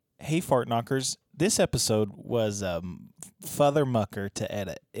Hey, Fart Knockers. This episode was Father Mucker to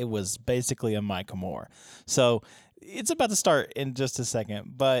edit. It was basically a Micah Moore. So it's about to start in just a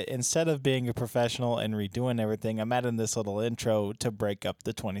second, but instead of being a professional and redoing everything, I'm adding this little intro to break up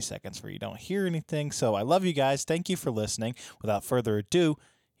the 20 seconds where you don't hear anything. So I love you guys. Thank you for listening. Without further ado,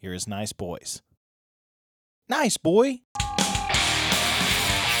 here is Nice Boys. Nice Boy!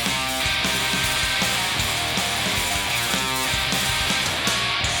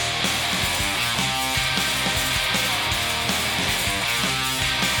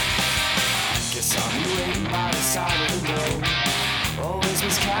 Guess I'll be waiting by the side of the road. Always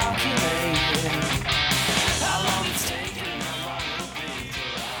miscalculating how long it's taking and how long it'll be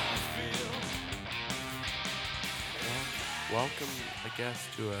till I feel. Welcome, I guess,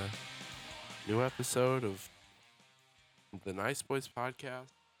 to a new episode of the Nice Boys podcast.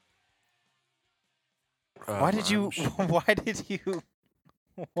 Why did you? Why did you?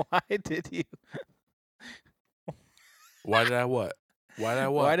 Why did I what? Why did I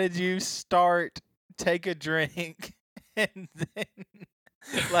what? Why did you start, take a drink, and then,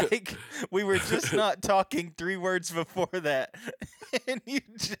 like, we were just not talking 3 words before that, and you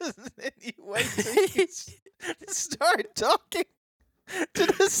wait till you start talking to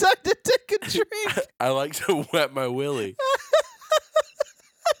decide to take a drink. I like to wet my willy.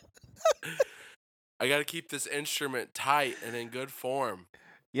 I got to keep this instrument tight and in good form.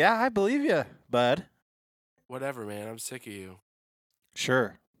 Yeah, I believe you, bud. Whatever, man. I'm sick of you.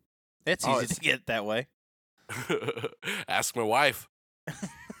 Sure. It's Oh, easy to get that way. Ask my wife.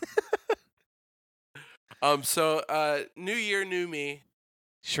 So, new year, new me.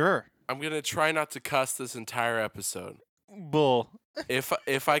 Sure. I'm going to try not to cuss this entire episode. Bull.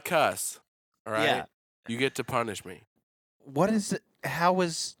 If I cuss, all right, Yeah. you get to punish me. What is it? How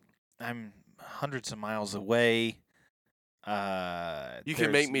is... I'm hundreds of miles away. You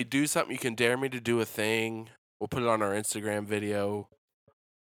can make me do something. You can dare me to do a thing. We'll put it on our Instagram video.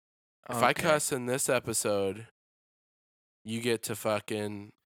 If I cuss in this episode, you get to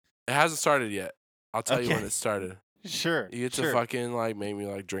fucking... It hasn't started yet. I'll tell you when it started. Sure. You get to fucking, like, make me,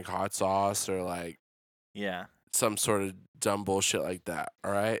 like, drink hot sauce or, like, Yeah. some sort of dumb bullshit like that,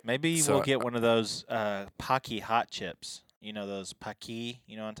 all right? Maybe So- we'll get one of those Pocky hot chips. You know those Pocky?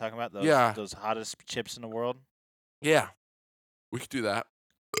 You know what I'm talking about? Those, Yeah. Those hottest chips in the world? Yeah. We could do that.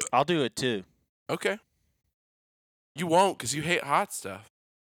 I'll do it too. Okay. You won't because you hate hot stuff.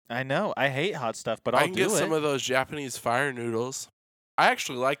 I know. I hate hot stuff, but I I'll can do get it. some of those Japanese fire noodles. I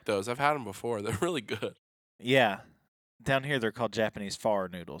actually like those. I've had them before. They're really good. Yeah. Down here, they're called Japanese far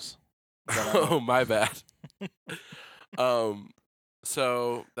noodles. Oh, my bad.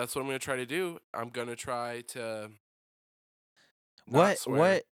 So that's what I'm gonna try to do. I'm gonna try to. not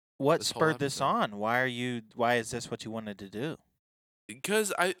swear What this whole spurred this episode. on? Why is this what you wanted to do?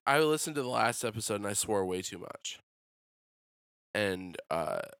 Because I listened to the last episode and I swore way too much. And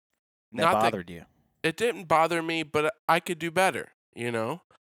That not that bothered you. it didn't bother me, but I could do better. You know,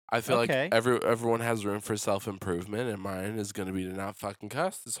 I feel Okay. like everyone has room for self improvement, and mine is gonna be to not fucking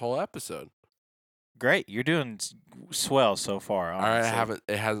cuss this whole episode. Great. You're doing swell so far. All right, honestly.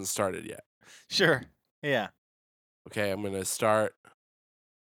 it hasn't started yet. Sure. Yeah. Okay, I'm gonna start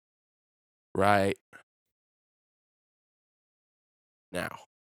right now.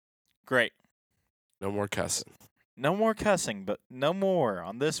 Great. No more cussing. No more cussing, but no more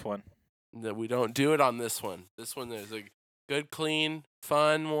on this one. No, we don't do it on this one. This one is a good, clean,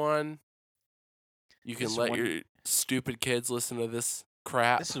 fun one. You can This let one- your stupid kids listen to this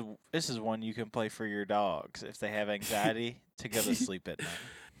crap. This is one you can play for your dogs if they have anxiety to go to sleep at night.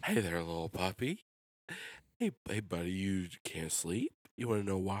 Hey there, little puppy. Hey, buddy, you can't sleep? You want to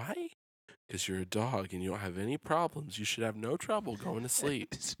know why? Because you're a dog and you don't have any problems. You should have no trouble going to sleep.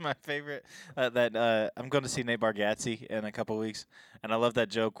 It's my favorite. I'm going to see Nate Bargatze in a couple weeks, and I love that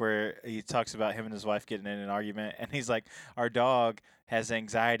joke where he talks about him and his wife getting in an argument, and he's like, "Our dog has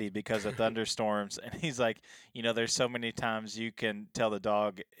anxiety because of thunderstorms," and he's like, "There's so many times you can tell the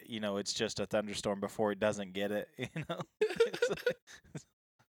dog, it's just a thunderstorm before it doesn't get it, It's like-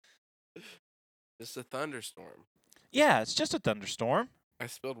 It's a thunderstorm. yeah, it's just a thunderstorm. I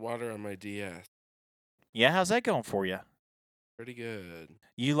spilled water on my DS. Yeah, how's that going for you? Pretty good.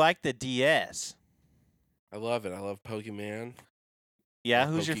 You like the DS? I love it. I love Pokemon. Yeah,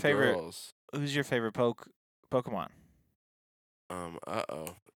 Love who's your Poke favorite? Girls. Who's your favorite Pokemon?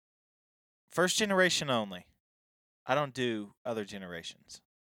 Uh-oh. First generation only. I don't do other generations.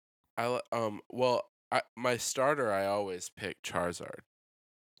 My starter, I always pick Charizard.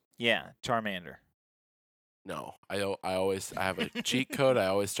 Yeah, Charmander. No, I have a cheat code. I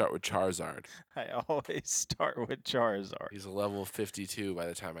always start with Charizard. I always start with Charizard. He's a level 52 by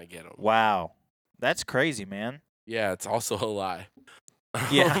the time I get him. Wow. That's crazy, man. Yeah, it's also a lie.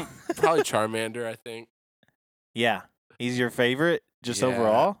 Yeah. Probably Charmander, I think. Yeah. He's your favorite just Yeah.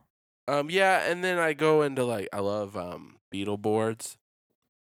 overall? Yeah, and then I go into I love Beetleborgs.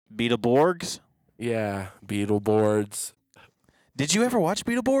 Beetleborgs? Yeah, Beetleborgs. Did you ever watch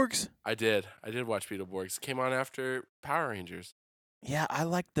Beetleborgs? I did watch Beetleborgs. Came on after Power Rangers. Yeah, I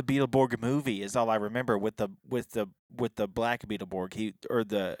liked the Beetleborg movie. Is all I remember with the black Beetleborg. You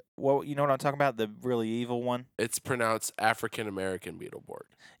know what I'm talking about? The really evil one. It's pronounced African American Beetleborg.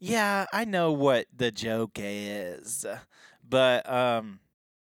 Yeah, I know what the joke is, but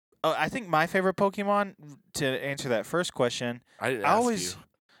I think my favorite Pokemon, to answer that first question, I didn't I ask always, you.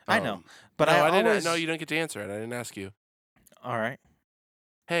 I know, but no, I didn't. always, No, you don't get to answer it. I didn't ask you. all right.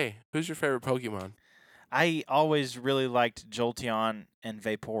 Hey, who's your favorite Pokemon? I always really liked Jolteon and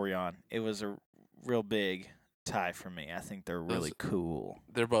Vaporeon. It was a real big tie for me. I think they're really cool.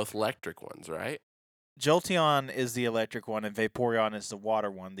 They're both electric ones, right? Jolteon is the electric one, and Vaporeon is the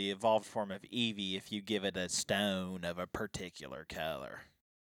water one, the evolved form of Eevee if you give it a stone of a particular color.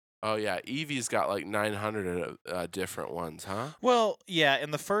 Oh, yeah. Eevee's got 900 different ones, huh? Well, yeah,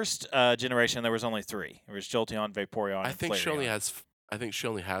 in the first generation, there was only 3. There was Jolteon, Vaporeon, I and think Flareon. she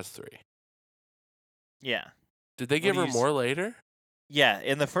only has 3. Yeah. Did they give her more later? Yeah,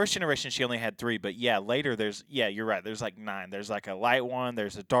 in the first generation, she only had 3, but yeah, later you're right, there's 9. There's a light one,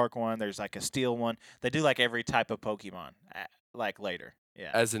 there's a dark one, there's a steel one. They do every type of Pokemon, later. Yeah.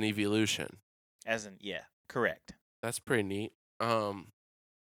 As an evolution. Yeah, correct. That's pretty neat.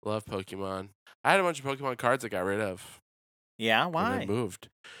 Love Pokemon. I had a bunch of Pokemon cards I got rid of. Yeah, When why? they moved.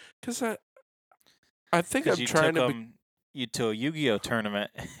 Because I think I'm trying to... You to a Yu-Gi-Oh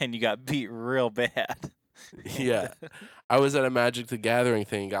tournament and you got beat real bad. Yeah. I was at a Magic the Gathering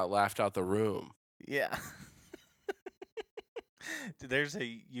thing and got laughed out the room. Yeah. There's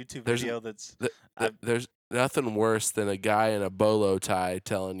a YouTube video that's... There's nothing worse than a guy in a bolo tie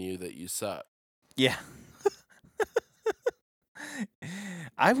telling you that you suck. Yeah.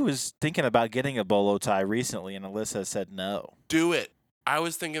 I was thinking about getting a bolo tie recently, and Alyssa said no. Do it. I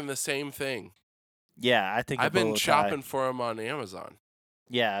was thinking the same thing. Yeah, I think I've been bolo shopping tie, for them on Amazon.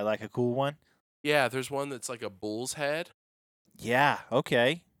 Yeah, like a cool one. Yeah, there's one that's like a bull's head. Yeah.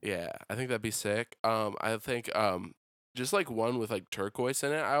 Okay. Yeah, I think that'd be sick. I think just one with turquoise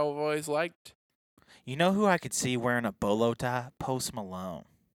in it. I've always liked. You know who I could see wearing a bolo tie? Post Malone.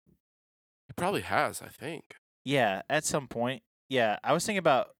 He probably has. I think. Yeah, at some point. Yeah, I was thinking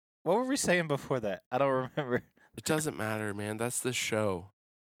about what were we saying before that? I don't remember. It doesn't matter, man. That's the show.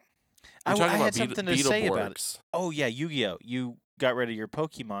 I had something to say about it. Beetleborgs. Oh yeah, Yu-Gi-Oh. You got rid of your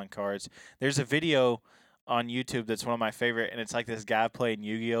Pokemon cards. There's a video on YouTube that's one of my favorite, and it's this guy playing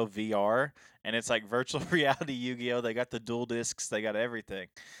Yu-Gi-Oh VR, and it's virtual reality Yu-Gi-Oh. They got the dual discs, they got everything,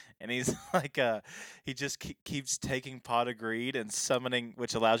 and he's he just keeps taking Pot of Greed and summoning,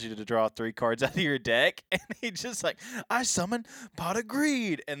 which allows you to draw 3 cards out of your deck, and he just I summon Pot of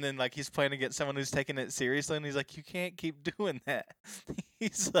Greed, and then he's playing against someone who's taking it seriously, and he's you can't keep doing that.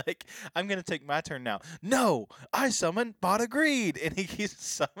 He's I'm gonna take my turn now. No, I summon Pot of Greed, and he keeps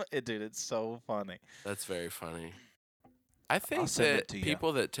summoning. Dude, it's so funny. That's very funny. I think send it that to you.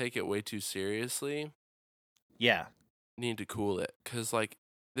 people that take it way too seriously Yeah. need to cool it, because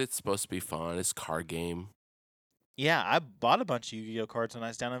it's supposed to be fun. It's a card game. Yeah, I bought a bunch of Yu-Gi-Oh cards when I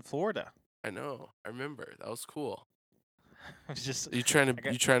was down in Florida. I know. I remember. That was cool. I was just You trying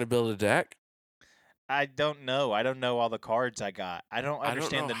to build a deck? I don't know. I don't know all the cards I got. I don't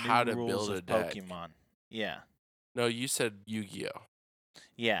understand know the how new to rules build a of deck. Pokemon. Yeah. No, you said Yu-Gi-Oh.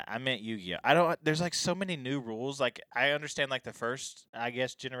 Yeah, I meant Yu-Gi-Oh. I don't. There's so many new rules. I understand the first, I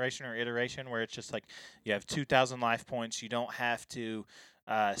guess, generation or iteration where it's just you have 2,000 life points. You don't have to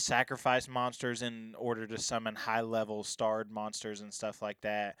sacrifice monsters in order to summon high-level starred monsters and stuff like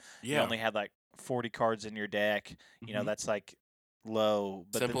that. Yeah. You only had 40 cards in your deck. You know, that's low.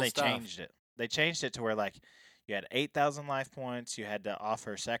 But Simple then they stuff. changed it. They changed it to where you had 8,000 life points. You had to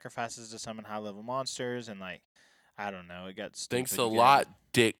offer sacrifices to summon high-level monsters, and I don't know. It got stupid. Thanks a lot,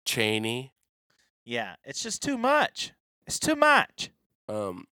 Dick Cheney. Yeah, it's just too much. It's too much.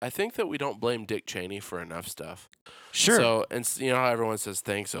 I think that we don't blame Dick Cheney for enough stuff. Sure. So, and you know how everyone says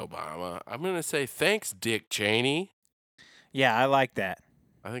thanks, Obama. I'm gonna say thanks, Dick Cheney. Yeah, I like that.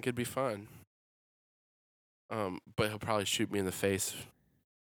 I think it'd be fun. But he'll probably shoot me in the face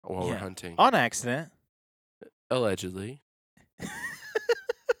while we're hunting. On accident. Allegedly.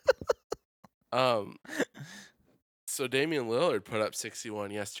 So Damian Lillard put up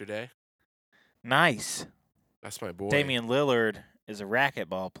 61 yesterday. Nice. That's my boy. Damian Lillard is a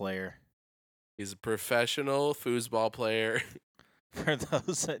racquetball player. He's a professional foosball player. For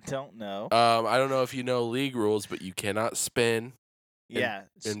those that don't know. I don't know if you know league rules, but you cannot spin Yeah.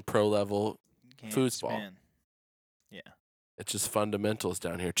 in pro level Can't foosball. spin. Yeah. It's just fundamentals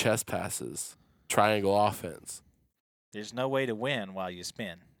down here. Chest passes, triangle offense. There's no way to win while you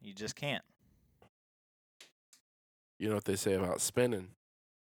spin. You just can't. You know what they say about spinning?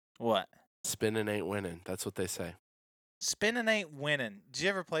 What? Spinning ain't winning. That's what they say. Spinning ain't winning. Did you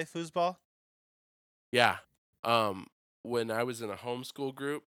ever play foosball? Yeah. When I was in a homeschool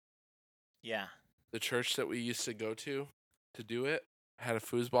group, Yeah. the church that we used to go to do it had a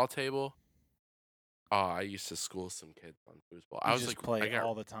foosball table. Oh, I used to school some kids on foosball. I was just like, play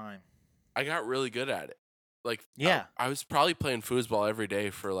all the time. I got really good at it. Like, Yeah. I was probably playing foosball every day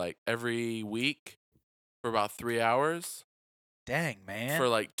for like every week for about 3 hours Dang, man. for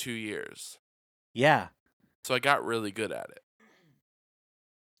like 2 years. Yeah. So I got really good at it.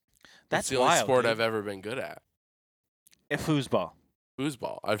 That's it's the only wild, sport dude. I've ever been good at. Foosball.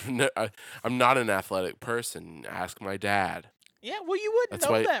 Foosball. I'm not an athletic person. Ask my dad. Yeah, well, you wouldn't That's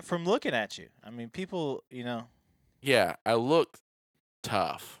know why- that from looking at you. I mean, people, Yeah, I look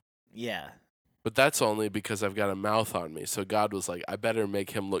tough. yeah. But that's only because I've got a mouth on me. So God was like, I better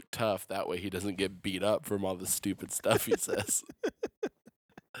make him look tough. That way he doesn't get beat up from all the stupid stuff he says.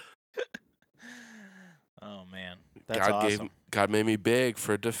 Oh, man. That's awesome. God made me big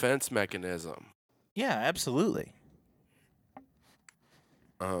for a defense mechanism. Yeah, absolutely.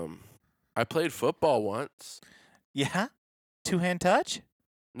 I played football once. Yeah? Two-hand touch?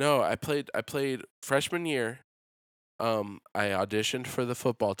 No, I played freshman year. I auditioned for the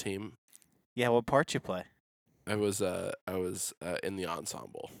football team. Yeah, what part you play? I was in the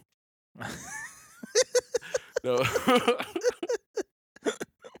ensemble. No.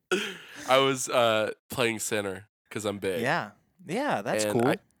 I was playing center because I'm big. Yeah. Yeah, that's And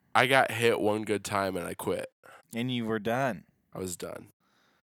cool. I got hit one good time and I quit. And you were done. I was done.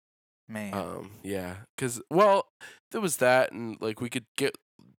 Man. Yeah, because there was that, and like we could get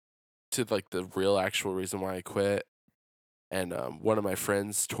to like the real actual reason why I quit. And one of my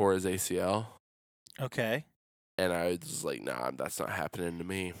friends tore his ACL, Okay. and I was like, "Nah, that's not happening to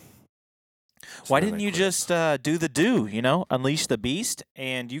me." So Why then didn't I you quit. just do the unleash the beast,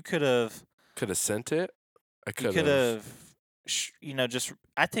 and you could have Could have sent it. I you could have just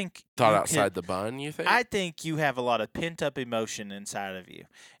I think thought you outside the bun. You think? I think you have a lot of pent up emotion inside of you.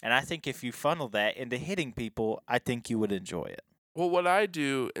 And I think if you funnel that into hitting people, I think you would enjoy it. Well, what I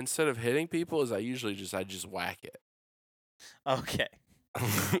do instead of hitting people is I just whack it. Okay.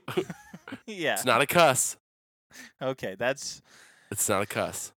 Yeah. It's not a cuss. Okay, that's It's not a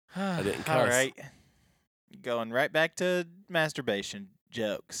cuss. I didn't all cuss. right. Going right back to masturbation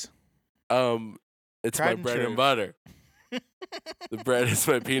jokes. It's Tried my and bread true. and butter. The bread is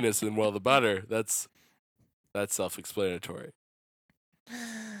my penis, and the butter, that's self-explanatory.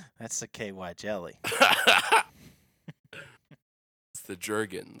 That's the KY jelly. It's the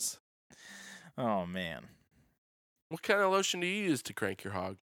Jergens. Oh man. What kind of lotion do you use to crank your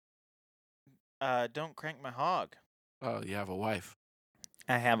hog? Don't crank my hog. Oh, you have a wife.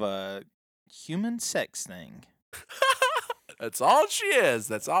 I have a human sex thing. That's all she is.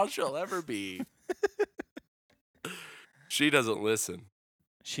 That's all she'll ever be. She doesn't listen.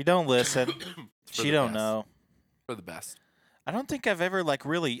 She don't listen. For She the don't best. know. For the best. I don't think I've ever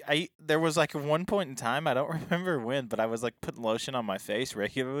there was like one point in time, I don't remember when, but I was like putting lotion on my face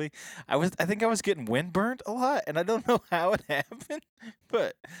regularly. I think I was getting windburned a lot, and I don't know how it happened,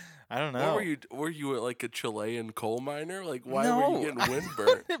 but I don't know. What were you like a Chilean coal miner? Like why No, were you getting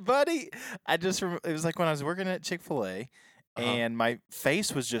windburned? buddy? It was like when I was working at Chick-fil-A, and my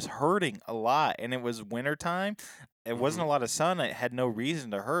face was just hurting a lot, and it was wintertime. It wasn't a lot of sun. It had no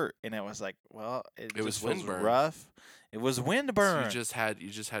reason to hurt, and it was like, well, it was just feels windburn. rough. It was So windburn. you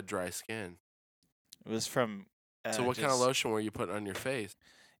just had dry skin. It was from. So what kind of lotion were you putting on your face?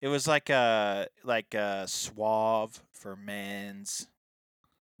 It was like a Suave for men's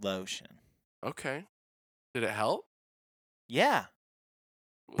lotion. Okay. Did it help? Yeah,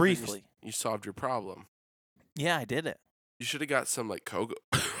 Well, then briefly. You solved your problem. Yeah, I did it. You should have got some like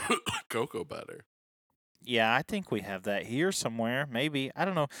cocoa butter. Yeah, I think we have that here somewhere. Maybe, I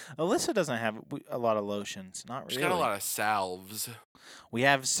don't know. Alyssa doesn't have a lot of lotions. Not really. She's got a lot of salves We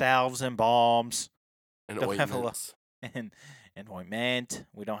have salves and balms and Don't have a lot. ointments. and ointment.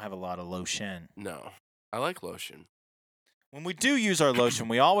 We don't have a lot of lotion. No, I like lotion. When we do use our lotion,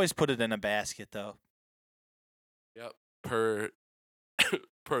 we always put it in a basket, though. Yep. Per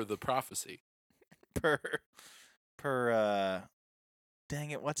the prophecy. Per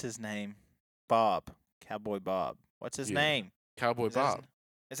dang it, what's his name? Bob. Cowboy Bob. What's his Yeah. name? Cowboy Bob.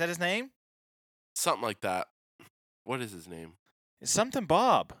 Is that his name? Something like that. What is his name? It's something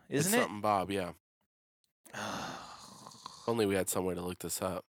Bob, It's isn't it? something Bob, yeah. If only we had some way to look this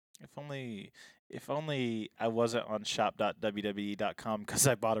up. If only I wasn't on shop.wwe.com because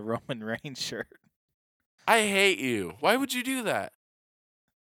I bought a Roman Reigns shirt. I hate you. Why would you do that?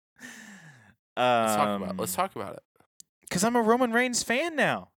 Let's talk about it. Because I'm a Roman Reigns fan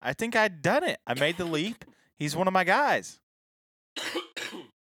now. I think I'd done it. I made the leap. He's one of my guys.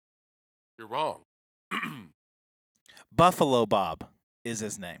 You're wrong. Buffalo Bob is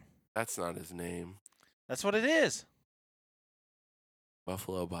his name. That's not his name. That's what it is.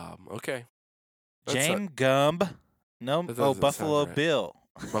 Buffalo Bob. Okay. James Gumb. No. That Oh, doesn't Buffalo sound right. Bill.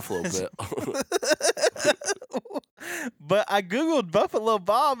 Buffalo Bill. But I Googled Buffalo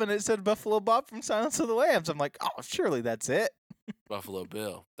Bob and it said Buffalo Bob from Silence of the Lambs. I'm like, oh, surely that's it. Buffalo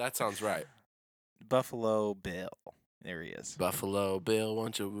Bill. That sounds right. Buffalo Bill. There he is. Buffalo Bill,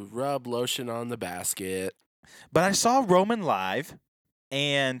 won't you rub lotion on the basket? But I saw Roman live,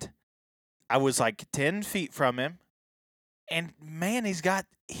 and I was like 10 feet from him. And man, he's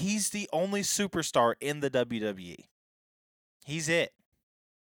the only superstar in the WWE. He's it.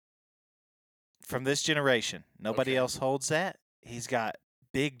 From this generation. Nobody Okay. else holds that. He's got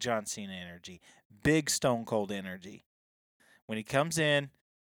big John Cena energy, big Stone Cold energy. When he comes in,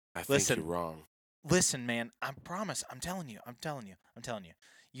 I think Listen. you're wrong. listen, man, I promise. I'm telling you.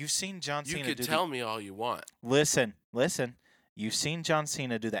 You've seen John You Cena could do tell me all you want. Listen. You've seen John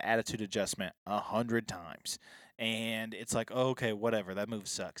Cena do the attitude adjustment 100 times. And it's like, oh, okay, whatever. That move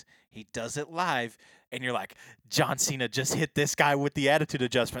sucks. He does it live, and you're like, John Cena just hit this guy with the attitude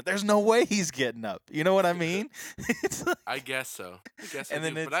adjustment. There's no way he's getting up. You know what I mean? It's like, I guess so. And I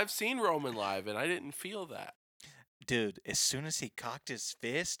then do. it's- But I've seen Roman live, and I didn't feel that. dude, as soon as he cocked his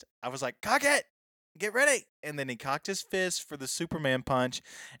fist, I was like, cock it. Get ready. And then he cocked his fist for the Superman punch.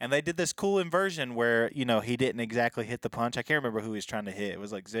 And they did this cool inversion where, he didn't exactly hit the punch. I can't remember who he was trying to hit. It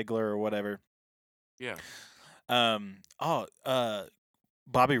was like Ziggler or whatever. Yeah.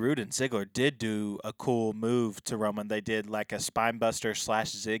 Bobby Roode and Ziggler did do a cool move to Roman. They did like a spine buster /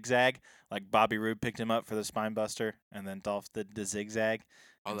 zigzag. Like Bobby Roode picked him up for the spine buster, and then Dolph did the zigzag.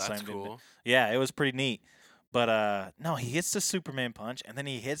 Oh, and that's slammed him cool. Yeah, it was pretty neat. But no, he hits the Superman punch, and then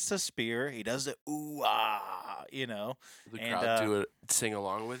he hits the spear. He does the ooh ah, The And, crowd sing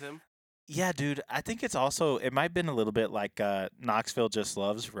along with him. Yeah, dude. I think it might have been a little bit like Knoxville just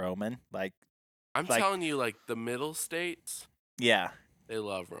loves Roman. Like, I'm telling you, like the middle states, yeah. they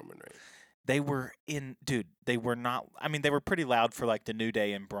love Roman Reigns. They were they were not, they were pretty loud for like the New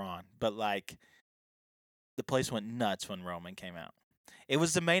Day and Braun, but like the place went nuts when Roman came out. It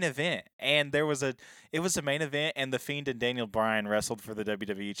was the main event, and it was the main event, and The Fiend and Daniel Bryan wrestled for the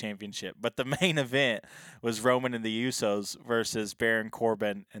WWE Championship. But the main event was Roman and the Usos versus Baron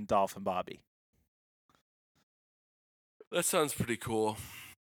Corbin and Dolph and Bobby. That sounds pretty cool.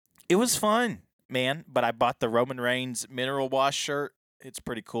 It was fun, man, but I bought the Roman Reigns mineral wash shirt. It's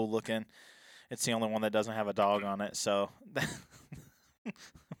pretty cool looking. It's the only one that doesn't have a dog on it, so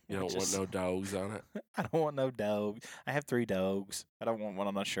You don't want no dogs on it. I don't want no dog. I have 3 dogs. I don't want one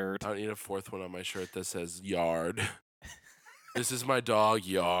on my shirt. I don't need a 4th one on my shirt that says yard. This is my dog,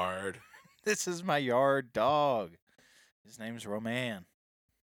 Yard. This is my yard dog. His name's Roman.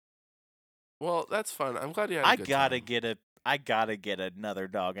 Well, that's fun. I'm glad you had a good time. I gotta get another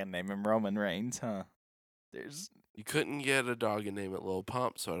dog and name him Roman Reigns, huh? You couldn't get a dog and name it Lil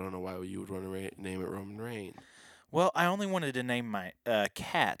Pump, so I don't know why you would want to name it Roman Reigns. Well, I only wanted to name my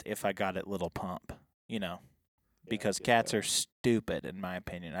cat if I got it Little Pump, because cats are stupid in my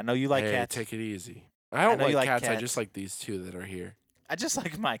opinion. I know you like cats. Take it easy. I don't know you like like cats. I cats. just like these 2 that are here. I just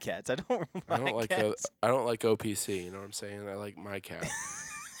like my cats. I don't I don't like cats. I don't like OPC. You know what I'm saying? I like my cat.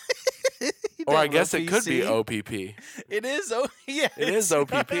 You Or I think guess it could be OPC? OPP. It is. Oh, yeah. It is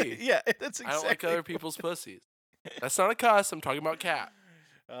it's- OPP. Yeah, that's exactly. I don't like other people's pussies. That's not a cuss. I'm talking about cat.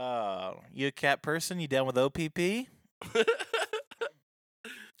 You a cat person? You down with OPP?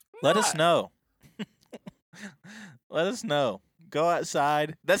 Let us know. Let us know. Go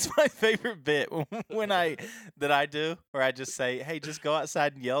outside. That's my favorite bit when I do, where I just say, "Hey, just go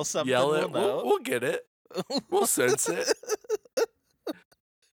outside and yell something." Yell it. We'll know. We'll get it. We'll sense it.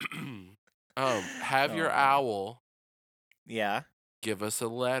 Have your Oh. owl Yeah. give us a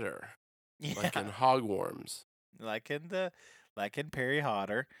letter, Yeah. like in Hogwarts, like in Perry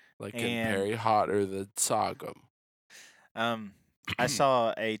Hotter. like And- in Perry Hotter the Sogum. I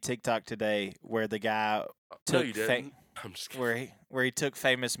saw a TikTok today where the guy No, took you didn't. I'm just kidding. where he took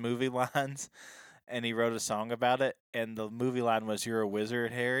famous movie lines and he wrote a song about it, and the movie line was "You're a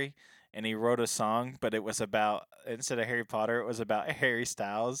wizard, Harry," and he wrote a song, but it was about, instead of Harry Potter, it was about Harry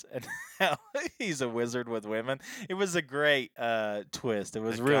Styles and how he's a wizard with women. It was a great twist. It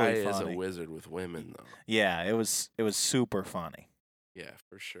was That really guy is a funny. wizard with women, though. Yeah, it was super funny. Yeah,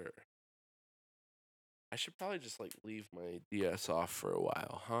 for sure. I should probably just like leave my DS off for a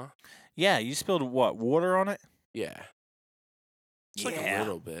while, huh? Yeah, you spilled what, water on it? Yeah. Just like a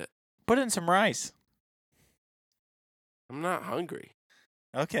little bit. Put in some rice. I'm not hungry.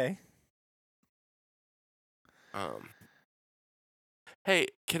 Okay. Hey,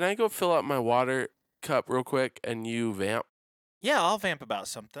 can I go fill up my water cup real quick and you vamp? Yeah, I'll vamp about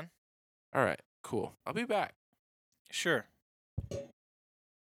something. All right, cool. I'll be back. Sure.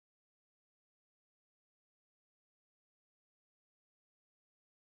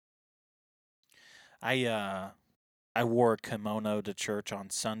 I wore a kimono to church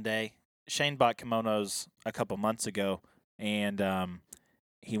on Sunday. Shane bought kimonos a couple months ago, and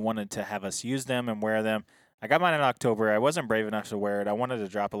he wanted to have us use them and wear them. I got mine in October. I wasn't brave enough to wear it. I wanted to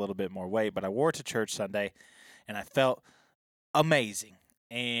drop a little bit more weight, but I wore it to church Sunday, and I felt amazing.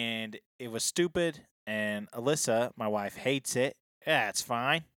 And it was stupid, and Alyssa, my wife, hates it. Yeah, it's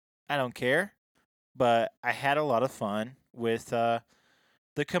fine. I don't care. But I had a lot of fun with the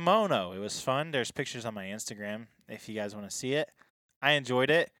kimono. It was fun. There's pictures on my Instagram if you guys want to see it. I enjoyed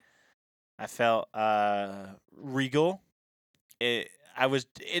it. I felt regal.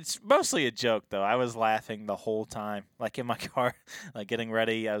 It's mostly a joke though. I was laughing the whole time. Like in my car, like getting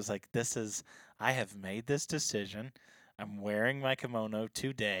ready, I was like, I have made this decision. I'm wearing my kimono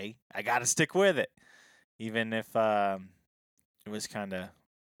today. I got to stick with it. Even if it was kind of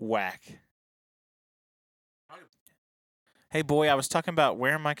whack. Hey boy, I was talking about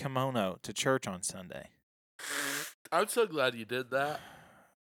wearing my kimono to church on Sunday. I'm so glad you did that.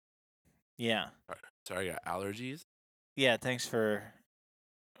 Yeah. Sorry, I got allergies. Yeah, thanks for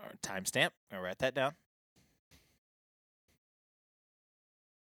our timestamp. I'll write that down.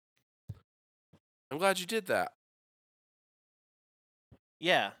 I'm glad you did that.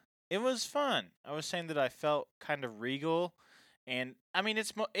 Yeah, it was fun. I was saying that I felt kind of regal, and I mean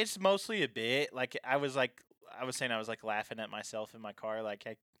it's mostly a bit. Like I was saying I was like laughing at myself in my car. Like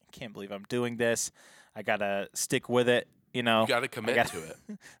I can't believe I'm doing this. I gotta stick with it. You know, You got to commit to it.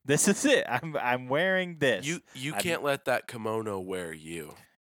 This is it. I'm wearing this. You can't let that kimono wear you.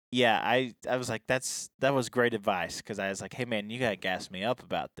 Yeah, I was like that was great advice because I was like, hey man, you gotta gas me up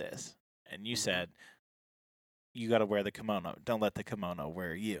about this, and you said you gotta wear the kimono. Don't let the kimono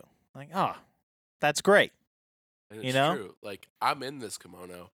wear you. Like, oh, that's great. And it's true. Like I'm in this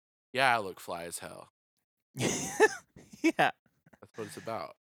kimono. Yeah, I look fly as hell. Yeah, That's what it's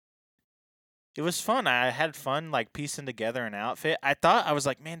about. it was fun. I had fun like piecing together an outfit. I was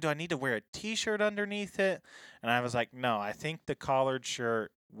like, man, do I need to wear a t-shirt underneath it? And I was like, no, I think the collared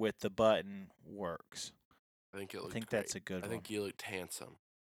shirt with the button works. I think it looked great. That's a good one. I think you looked handsome.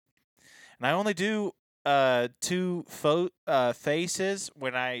 And I only do two faces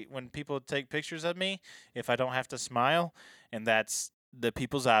when people take pictures of me if I don't have to smile, and that's the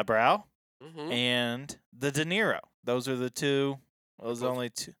people's eyebrow and the De Niro. Those are the two. Those are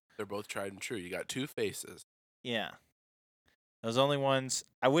only two. They're both tried and true. You got two faces. Yeah. Those only ones.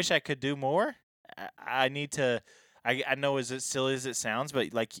 I wish I could do more. I need to. I know as silly as it sounds,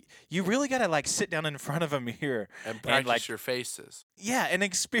 but like you really gotta like sit down in front of a mirror and practice like, your faces. Yeah, and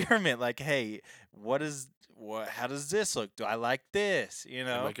experiment. Like, hey, how does this look? Do I like this? You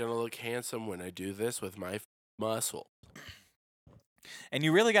know, am I gonna look handsome when I do this with my muscle? And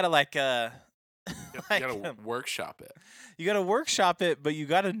you really gotta like you gotta workshop it. You gotta workshop it, but you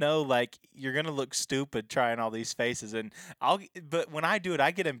gotta know like you're gonna look stupid trying all these faces. And but when I do it,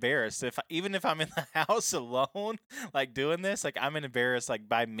 I get embarrassed. Even if I'm in the house alone, like doing this, like I'm embarrassed like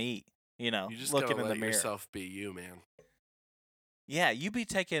by me. You know, you just looking gotta in let the mirror. yourself be you, man. Yeah, you be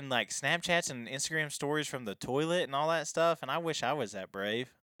taking like Snapchats and Instagram stories from the toilet and all that stuff, and I wish I was that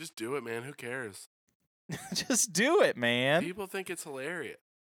brave. Just do it, man. Who cares? Just do it, man. People think it's hilarious.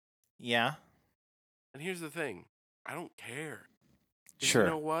 Yeah. And here's the thing. I don't care. Sure.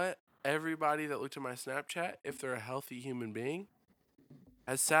 You know what? Everybody that looked at my Snapchat, if they're a healthy human being,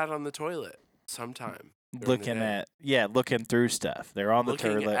 has sat on the toilet sometime. Looking through stuff. They're on the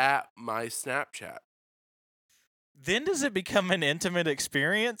toilet. Looking at my Snapchat. Then does it become an intimate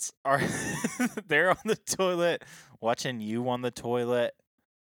experience? Or they're on the toilet watching you on the toilet?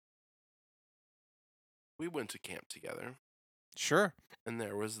 We went to camp together. Sure. And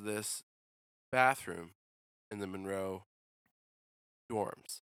there was this bathroom in the Monroe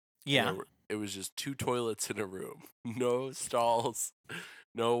dorms. Yeah. it was just 2 toilets in a room. No stalls,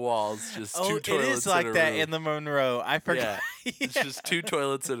 no walls, just 2 toilets in a room. It is like that in the Monroe. I forgot. Yeah, it's just 2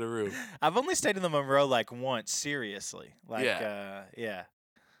 toilets in a room. I've only stayed in the Monroe like once, seriously. Like, Yeah.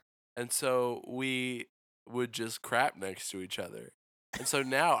 And so we would just crap next to each other. And so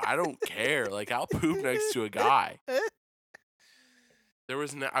now I don't care. Like, I'll poop next to a guy.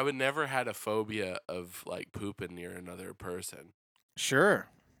 I would never had a phobia of like pooping near another person. Sure.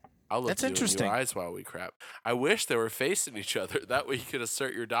 I'll look That's you in interesting. your eyes while we crap. I wish they were facing each other. That way you could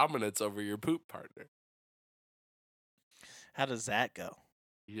assert your dominance over your poop partner. How does that go?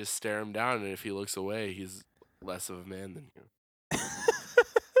 You just stare him down, and if he looks away, he's less of a man than you.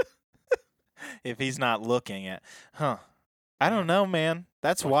 If he's not looking at, I don't know, man.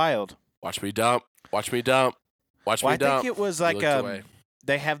 That's wild. Watch me dump. Watch me dump. Watch me dump. I think it was like away.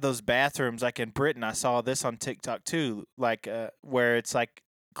 They have those bathrooms like in Britain. I saw this on TikTok too, like where it's like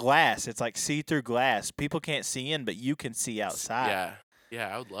glass. It's like see-through glass. People can't see in, but you can see outside.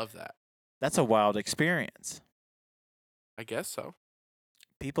 Yeah, I would love that. That's a wild experience. I guess so.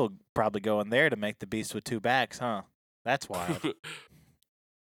 People probably go in there to make the beast with 2 backs, huh? That's wild.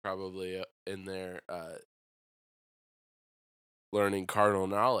 Probably in there learning cardinal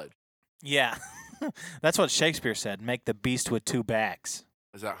knowledge. Yeah. That's what Shakespeare said. Make the beast with 2 backs.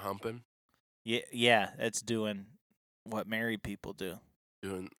 Is that humping? Yeah, it's doing what married people do.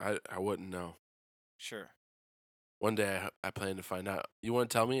 I wouldn't know. Sure. One day I plan to find out. You want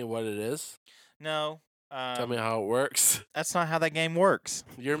to tell me what it is? No. Tell me how it works. That's not how that game works.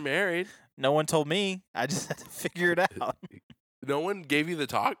 You're married. No one told me. I just had to figure it out. No one gave you the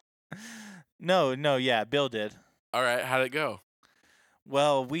talk? No, yeah, Bill did. All right, how'd it go?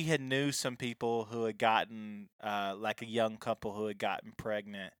 Well, we had knew some people who had gotten, like a young couple who had gotten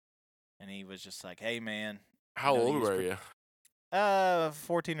pregnant, and he was just like, "Hey, man." How old were you?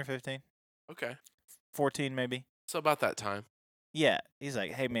 14 or 15. Okay. 14 maybe. So about that time. Yeah, he's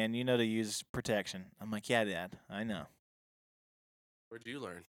like, "Hey, man, you know to use protection." I'm like, "Yeah, Dad, I know." Where'd you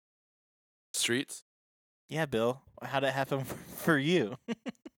learn? Streets? Yeah, Bill. How'd it happen for you?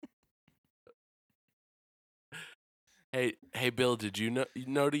 Hey, Bill, did you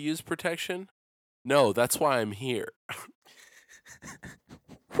know to use protection? No, that's why I'm here.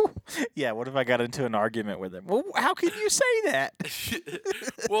 Yeah, what if I got into an argument with him? Well, how can you say that?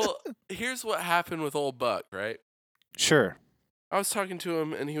 Well, here's what happened with old Buck, right? Sure. I was talking to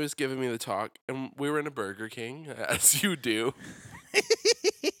him, and he was giving me the talk, and we were in a Burger King, as you do.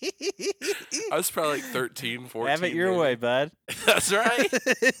 I was probably like 13, 14. Have it your maybe. way, bud. That's right.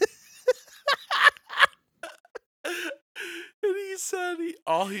 And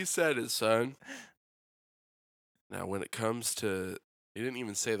all he said is, "Son, now when it comes to," he didn't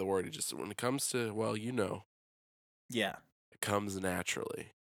even say the word, he just, "When it comes to, well, you know, Yeah. it comes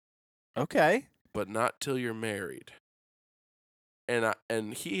naturally, Okay. but not till you're married." And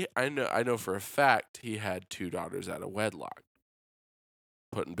I know for a fact he had 2 daughters out of wedlock.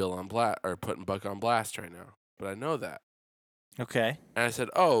 Putting Buck on blast right now, but I know that. Okay. And I said,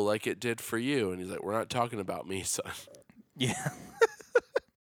 "Oh, like it did for you." And he's like, "We're not talking about me, son. Yeah.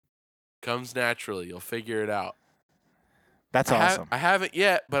 Comes naturally. You'll figure it out." That's awesome. I haven't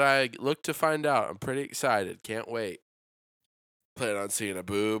yet, but I look to find out. I'm pretty excited. Can't wait. Plan on seeing a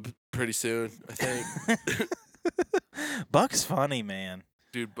boob pretty soon, I think. Buck's funny, man.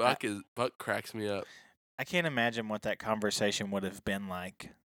 Dude, Buck cracks me up. I can't imagine what that conversation would have been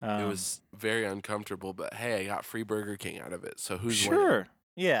like. It was very uncomfortable, but hey, I got free Burger King out of it. So who's winning? Sure.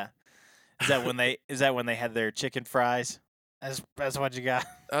 Yeah. Is that when they had their chicken fries? That's what you got.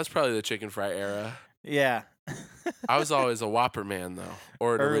 That was probably the chicken fry era. Yeah. I was always a Whopper man though,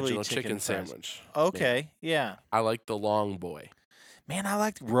 or an Early original chicken chicken fries. sandwich. Okay. Man. Yeah. I like the long boy. Man, I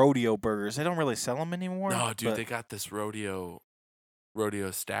liked rodeo burgers. They don't really sell them anymore. No, dude, they got this rodeo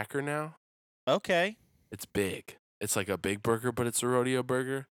stacker now. Okay. It's big. It's like a big burger, but it's a rodeo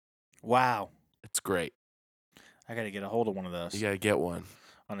burger. Wow. It's great. I got to get a hold of one of those. You got to get one.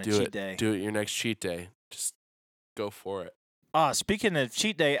 On a Do cheat it. day. Do it your next cheat day. Just go for it. Speaking of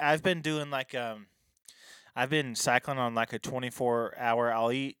cheat day, I've been doing like I've been cycling on like a 24-hour.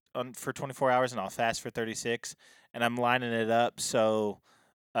 I'll eat for 24 hours and I'll fast for 36, and I'm lining it up so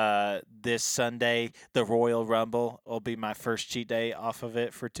this Sunday the Royal Rumble will be my first cheat day off of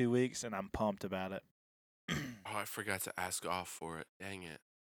it for 2 weeks, and I'm pumped about it. Oh, I forgot to ask off for it. Dang it.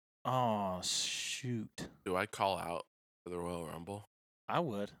 Oh, shoot. Do I call out for the Royal Rumble? I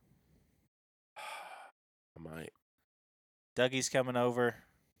would. I might. Dougie's coming over.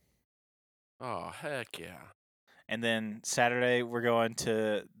 Oh, heck yeah. And then Saturday, we're going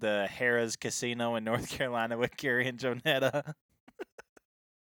to the Harrah's Casino in North Carolina with Gary and Jonetta.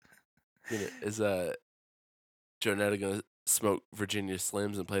 Is Jonetta gonna smoke Virginia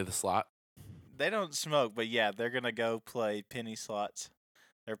Slims and play the slot? They don't smoke, but yeah, they're gonna go play penny slots.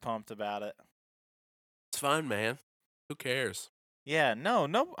 They're pumped about it. It's fun, man. Who cares? Yeah,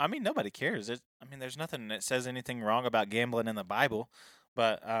 no. I mean, nobody cares. There's nothing that says anything wrong about gambling in the Bible,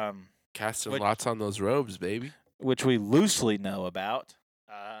 but Casting which, lots on those robes, baby. which we loosely know about.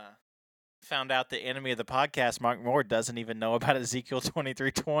 Found out the enemy of the podcast, Mark Moore, doesn't even know about Ezekiel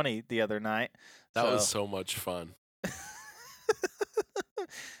 23:20 the other night. That was so much fun.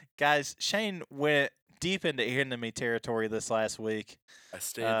 Guys, Shane went deep into enemy territory this last week. I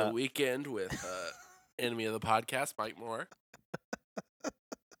stayed the weekend with enemy of the podcast, Mike Moore.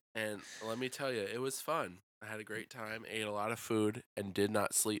 And let me tell you, it was fun. I had a great time, ate a lot of food, and did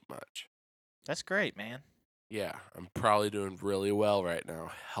not sleep much. That's great, man. Yeah, I'm probably doing really well right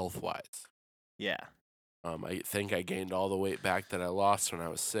now, health-wise. Yeah. I think I gained all the weight back that I lost when I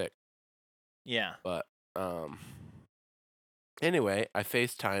was sick. Yeah. But anyway, I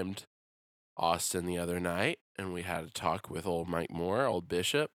FaceTimed Austin the other night, and we had a talk with old Mike Moore, old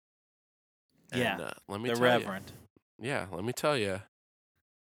Bishop. Yeah, and, let me the tell Reverend. Yeah, let me tell you.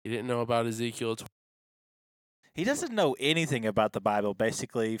 He didn't know about Ezekiel. He doesn't know anything about the Bible,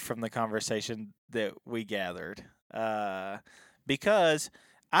 basically, from the conversation that we gathered. Because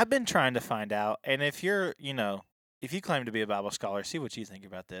I've been trying to find out, and if you're, if you claim to be a Bible scholar, see what you think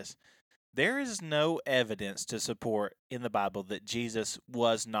about this. There is no evidence to support in the Bible that Jesus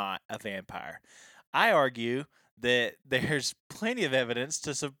was not a vampire. I argue that there's plenty of evidence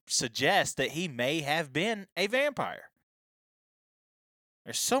to suggest that he may have been a vampire.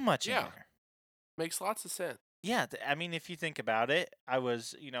 There's so much in there. Makes lots of sense. Yeah, if you think about it, I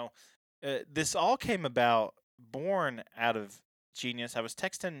was, this all came about born out of genius. I was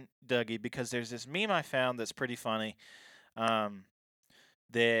texting Dougie because there's this meme I found that's pretty funny.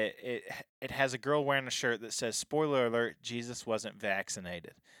 That it has a girl wearing a shirt that says, "Spoiler alert: Jesus wasn't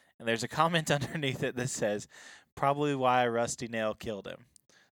vaccinated," and there's a comment underneath it that says, "Probably why a rusty nail killed him."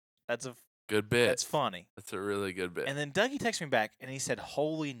 That's a good bit. That's funny. That's a really good bit. And then Dougie texted me back and he said,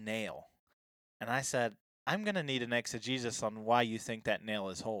 "Holy nail," and I said, "I'm gonna need an exegesis on why you think that nail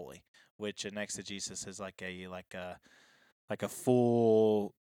is holy." Which an exegesis is like a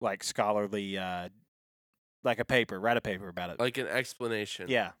full scholarly like a paper, write a paper about it. Like an explanation.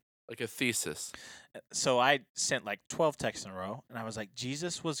 Yeah. Like a thesis. So I sent 12 texts in a row, and I was like,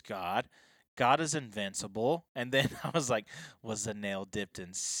 Jesus was God. God is invincible. And then I was like, was the nail dipped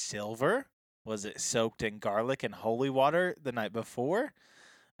in silver? Was it soaked in garlic and holy water the night before?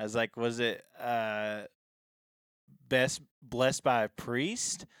 I was like, was it blessed by a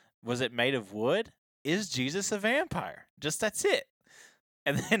priest? Was it made of wood? Is Jesus a vampire? Just that's it.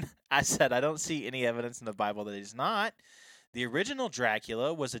 And then I said, I don't see any evidence in the Bible that he's not. The original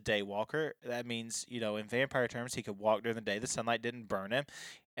Dracula was a day walker. That means, in vampire terms, he could walk during the day. The sunlight didn't burn him.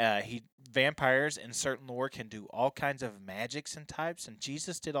 Vampires in certain lore can do all kinds of magics and types, and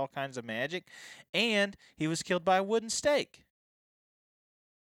Jesus did all kinds of magic, and he was killed by a wooden stake.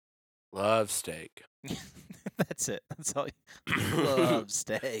 Love steak. That's it. That's all. Love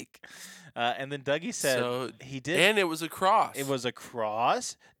steak. And then Dougie said he did. And it was a cross. It was a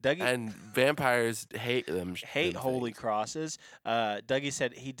cross. Dougie and vampires hate them. Hate holy crosses. Dougie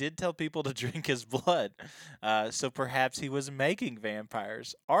said he did tell people to drink his blood. So perhaps he was making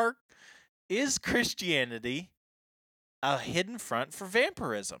vampires. Is Christianity a hidden front for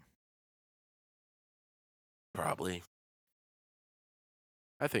vampirism? Probably.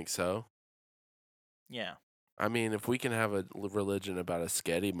 I think so. Yeah. If we can have a religion about a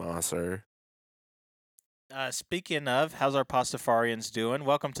sketty monster. Speaking of, how's our Pastafarians doing?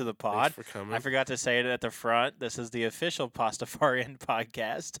 Welcome to the pod. Thanks for coming. I forgot to say it at the front. This is the official Pastafarian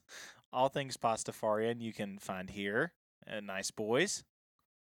podcast. All things Pastafarian you can find here at Nice Boys.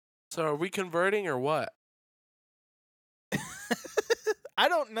 So are we converting or what? I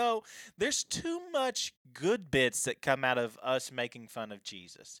don't know. There's too much good bits that come out of us making fun of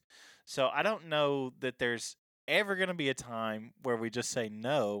Jesus. So I don't know that there's ever going to be a time where we just say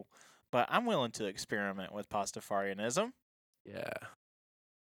no, but I'm willing to experiment with Pastafarianism. Yeah.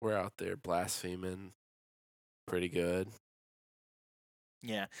 We're out there blaspheming pretty good.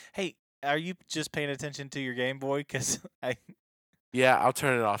 Yeah. Hey, are you just paying attention to your Game Boy? Yeah, I'll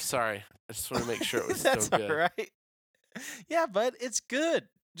turn it off. Sorry. I just want to make sure it was still good. That's all right. Yeah, but it's good.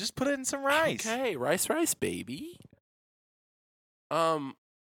 Just put it in some rice. Okay, rice, baby.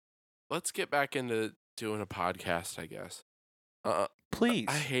 Let's get back into doing a podcast, I guess. Please.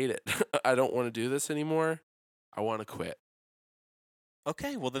 I hate it. I don't want to do this anymore. I want to quit.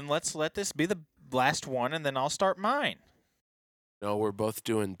 Okay, well then let's let this be the last one, and then I'll start mine. No, we're both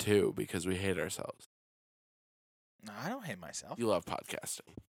doing 2 because we hate ourselves. No, I don't hate myself. You love podcasting.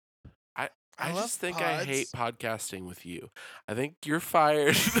 I love just think pods. I hate podcasting with you. I think you're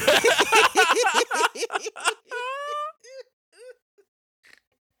fired.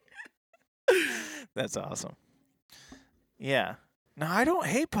 That's awesome. Yeah. No, I don't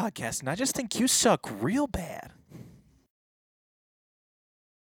hate podcasting. I just think you suck real bad.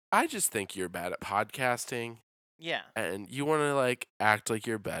 I just think you're bad at podcasting. Yeah. And you want to like act like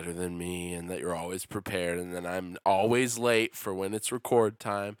you're better than me and that you're always prepared and then I'm always late for when it's record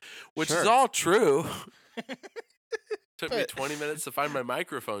time, which is Sure. all true. Took me But 20 minutes to find my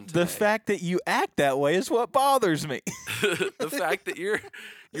microphone today. the fact that you act that way is what bothers me. The fact that you're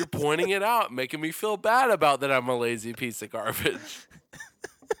pointing it out, making me feel bad about that I'm a lazy piece of garbage.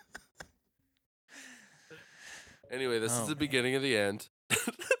 Anyway, this is the beginning of the end.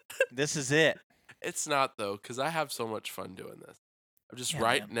 This is it. It's not, though, because I have so much fun doing this. I'm just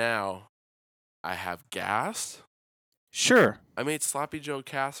Yeah, now, I have gas. Sure. I made sloppy Joe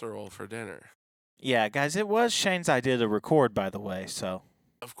casserole for dinner. Yeah, guys, it was Shane's idea to record, by the way, so.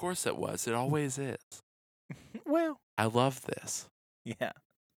 Of course it was. It always is. Well. I love this. Yeah.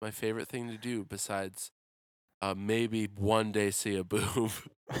 My favorite thing to do besides maybe one day see a boob.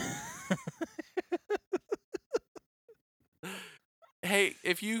 Hey,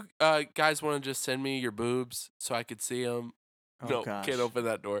 if you guys want to just send me your boobs so I could see them. Oh, No, gosh. can't open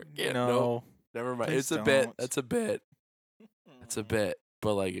that door. Can't, No. nope, never mind. Please It's a bit. don't. That's a bit. It's a bit.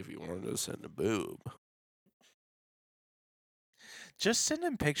 But like, if you wanted to send a boob, Just send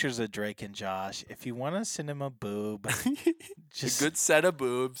him pictures of Drake and Josh. If you want to send him a boob, just a good set of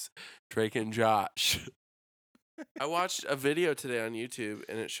boobs, Drake and Josh. I watched a video today on YouTube,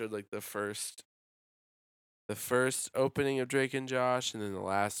 and it showed like the first opening of Drake and Josh, and then the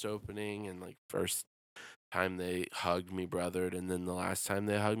last opening, and like first time they hugged me brothered, and then the last time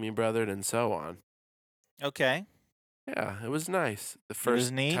they hugged me brothered, and so on. Okay. Yeah, it was nice. The was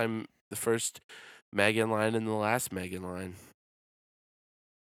first neat. time, the first Megan line and the last Megan line.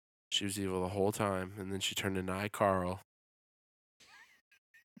 She was evil the whole time, and then she turned into iCarl.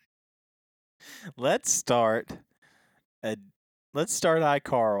 Let's start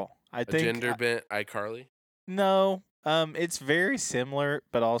iCarl. I A think gender bent iCarly. no. It's very similar,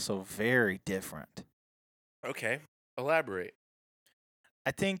 but also very different. Okay, elaborate.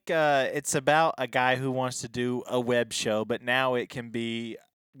 I think it's about a guy who wants to do a web show, but now it can be,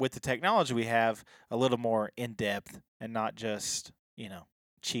 with the technology we have, a little more in depth and not just,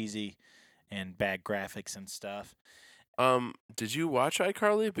 cheesy and bad graphics and stuff. Did you watch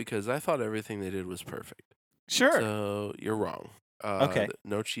iCarly? Because I thought everything they did was perfect. Sure. So you're wrong. Okay.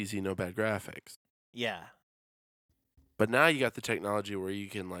 No cheesy, no bad graphics. Yeah. But now you got the technology where you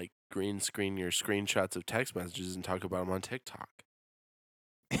can like green screen your screenshots of text messages and talk about them on TikTok.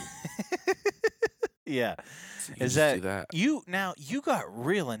 Yeah. So you Is just do that? you got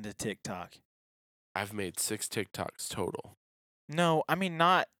real into TikTok? I've made 6 TikToks total. No, I mean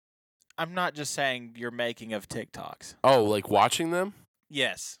I'm not just saying you're making of TikToks. Oh, like watching them?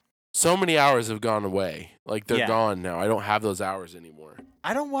 Yes. So many hours have gone away. Like they're Yeah. gone now. I don't have those hours anymore.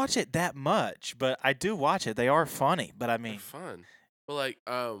 I don't watch it that much, but I do watch it. They are funny, but I They're mean, fun. But like,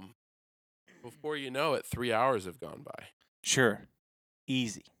 before you know it, 3 hours have gone by sure.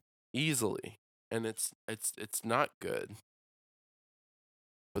 Easy. easily, and it's not good.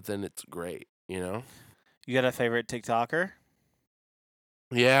 But then it's great, you know? You got a favorite TikToker?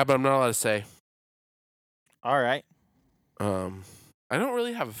 Yeah, but I'm not allowed to say. All right. I don't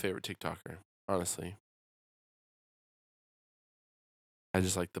really have a favorite TikToker, honestly. I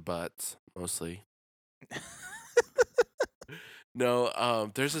just like the butts mostly.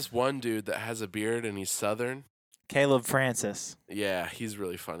 No, there's this one dude that has a beard and he's Southern. Caleb Francis. Yeah, he's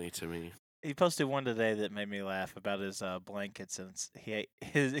really funny to me. He posted one today that made me laugh about his blankets, and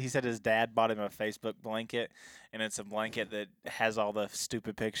he said his dad bought him a Facebook blanket, and it's a blanket that has all the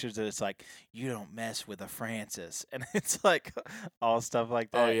stupid pictures that it's like, you don't mess with a Francis, and it's like all stuff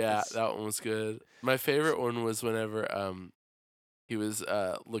like that. Oh yeah, It's- that one was good. My favorite one was whenever he was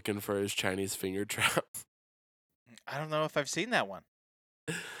looking for his Chinese finger trap. I don't know if I've seen that one.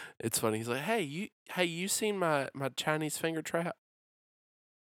 It's funny. He's like, "Hey, you seen my Chinese finger trap?"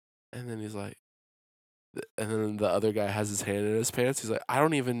 And then he's like, and then the other guy has his hand in his pants. He's like, "I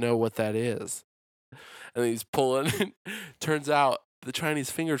don't even know what that is." And then he's pulling. And turns out the Chinese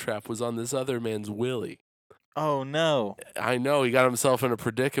finger trap was on this other man's willy. Oh no, I know, he got himself in a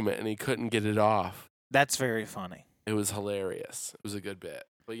predicament and he couldn't get it off. that's very funny. It was hilarious. It was a good bit.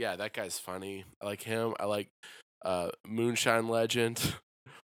 But yeah, that guy's funny. I like him. I like Moonshine Legend,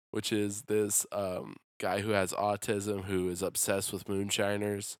 which is this guy who has autism who is obsessed with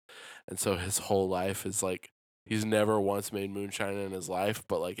moonshiners, and so his whole life is like he's never once made moonshine in his life,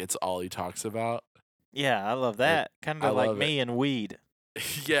 but like it's all he talks about. Yeah, I love And that. Kind I of like love it. me and weed.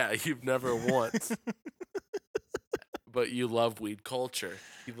 Yeah, you've never once, but you love weed culture.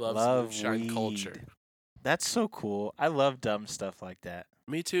 He loves Love moonshine culture. weed. That's so cool. I love dumb stuff like that.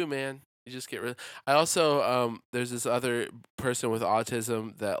 Me too, man. You just get rid. I also there's this other person with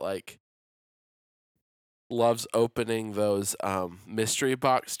autism that like loves opening those mystery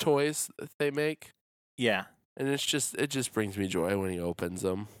box toys that they make, Yeah. and it just brings me joy when he opens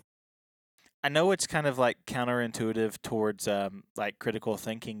them. I know it's kind of like counterintuitive towards like critical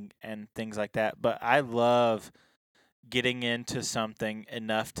thinking and things like that, but I love getting into something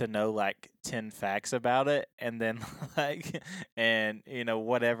enough to know like 10 facts about it, and then like and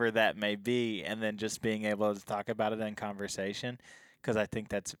whatever that may be, and then just being able to talk about it in conversation, because I think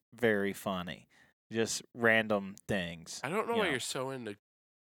that's very funny. Just random things. I don't know why you're so into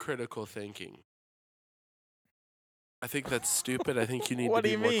critical thinking. I think that's stupid. I think you need What to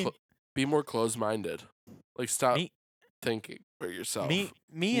do be you mean? be more closed-minded. Like stop Me thinking for yourself.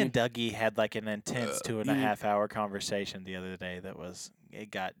 me and Dougie had like an intense you 2.5 hour conversation the other day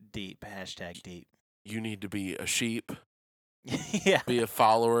it got deep. #deep. You need to be a sheep, Yeah. be a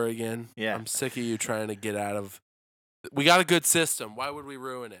follower again. Yeah. I'm sick of you trying to get out of. We got a good system. Why would we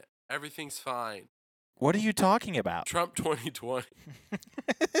ruin it? Everything's fine. What are you talking about? Trump 2020.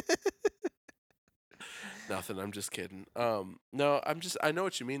 Nothing. I'm just kidding. No, I know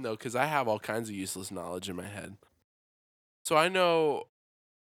what you mean though, because I have all kinds of useless knowledge in my head. So I know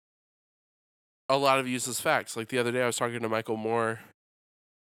a lot of useless facts. Like the other day, I was talking to Michael Moore,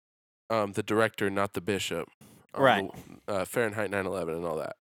 the director, not the bishop. Right. Fahrenheit 9/11 and all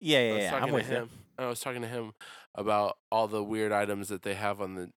that. Yeah. I'm with him. I was talking to him about all the weird items that they have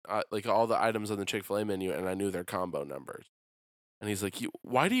on the like all the items on the Chick-fil-A menu, and I knew their combo numbers. And he's like,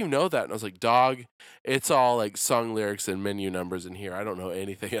 "Why do you know that?" And I was like, "Dog, it's all like song lyrics and menu numbers in here. I don't know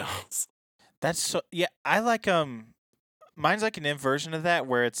anything else." That's so yeah. I like mine's like an inversion of that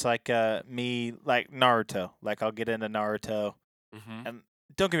where it's like me like Naruto. Like I'll get into Naruto, Mm-hmm. and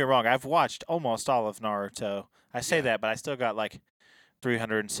don't get me wrong, I've watched almost all of Naruto. I say Yeah. that, but I still got like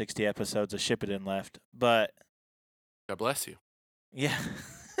 360 episodes of Shippuden left. But God bless you. yeah.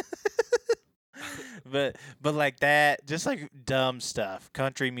 but like that, just like dumb stuff.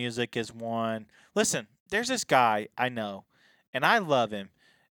 Country music is one. Listen, there's this guy I know, and I love him,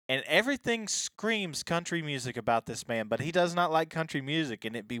 and everything screams country music about this man, but he does not like country music,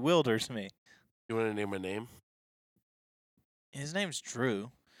 and it bewilders me. You want to name a name? His name's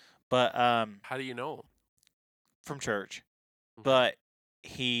Drew, but How do you know him? from church. Mhm. But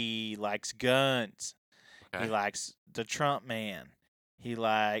he likes guns. Okay. He likes the Trump man. He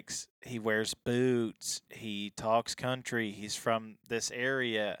wears boots. He talks country. He's from this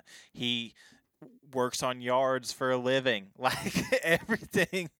area. He works on yards for a living. Like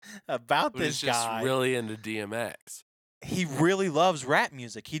everything about But this he's just guy. really into DMX. He really loves rap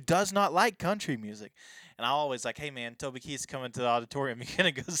music. He does not like country music. And I always like, hey man, Toby Keith's coming to the auditorium. You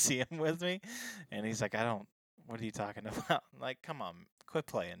gonna go see him with me? And he's like, what are you talking about? I'm like, come on, quit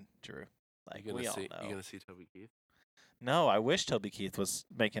playing, Drew. Like we all know. You gonna see Toby Keith? No, I wish Toby Keith was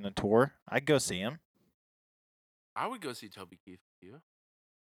making a tour. I'd go see him. I would go see Toby Keith with you.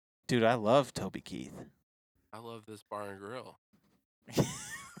 Dude, I love Toby Keith. I love this bar and grill.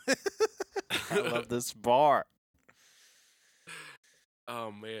 I love this bar.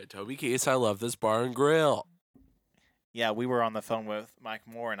 Oh man, Toby Keith, I love this bar and grill. Yeah, we were on the phone with Mike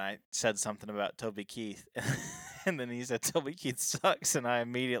Moore, and I said something about Toby Keith. And then he said, Toby Keith sucks, and I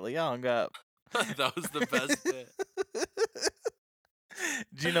immediately hung up. That was the best bit.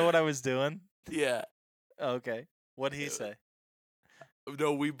 Do you know what I was doing? Yeah. Okay. What'd he say?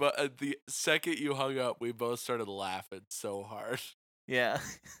 No, the second you hung up, we both started laughing so hard. Yeah.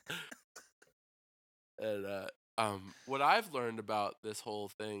 And what I've learned about this whole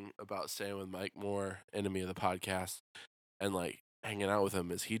thing about staying with Mike Moore, enemy of the podcast, and like hanging out with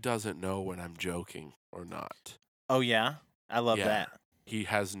him is he doesn't know when I'm joking or not. Oh, yeah? I love Yeah. that. He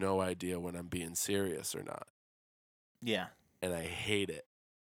has no idea when I'm being serious or not. Yeah. And I hate it.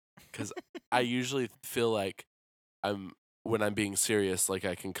 Because I usually feel like when I'm being serious, like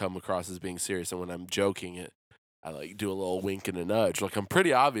I can come across as being serious. And when I'm joking, I like do a little wink and a nudge. Like I'm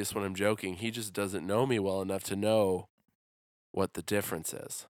pretty obvious when I'm joking. He just doesn't know me well enough to know what the difference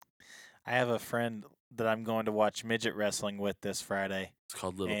is. I have a friend that I'm going to watch midget wrestling with this Friday. It's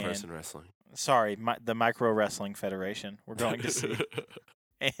called Little Person Wrestling. Sorry, the Micro Wrestling Federation. We're going to see.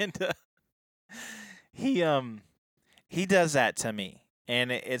 And he does that to me.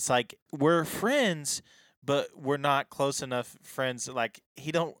 and it's like we're friends, but we're not close enough friends. Like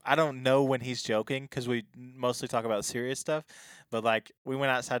I don't know when he's joking because we mostly talk about serious stuff. But like we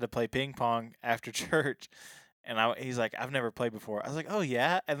went outside to play ping pong after church, and he's like, I've never played before. I was like, oh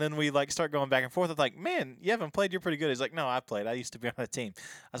yeah, and then we like start going back and forth. I'm like, man, you haven't played. You're pretty good. He's like, no, I played. I used to be on a team.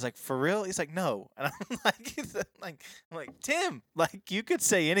 I was like, for real? He's like, no, and I'm like Tim, like you could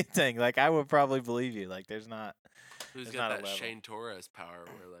say anything. Like I would probably believe you. Like there's not. Who's There's got not a that level. Shane Torres power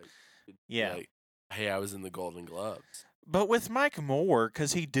where like, you'd be Yeah. like, hey, I was in the Golden Gloves. But with Mike Moore,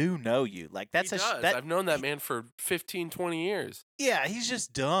 because he do know you. Like that's He does. that. I've known that man for 15, 20 years. Yeah, he's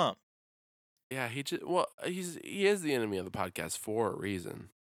just dumb. Yeah, he is the enemy of the podcast for a reason.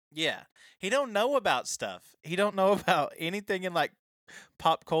 Yeah, he don't know about stuff. He don't know about anything in like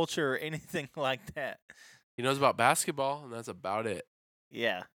pop culture or anything like that. He knows about basketball, and that's about it.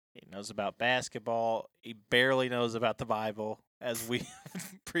 Yeah, he knows about basketball. He barely knows about the Bible, as we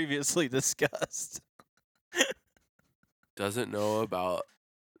previously discussed. Doesn't know about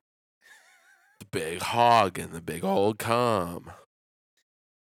the big hog and the big old cum.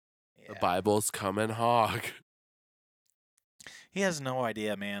 The Yeah. Bible's coming hog. He has no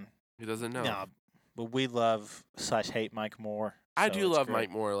idea, man. He doesn't know. No, but we love / hate Mike Moore. I so do it's love great.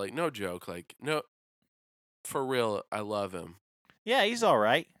 Mike Moore. Like, no joke. Like, no, for real, I love him. Yeah, he's all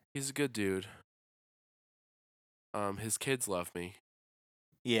right. He's a good dude. His kids love me.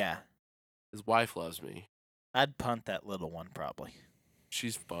 Yeah, His wife loves me. I'd punt that little one probably.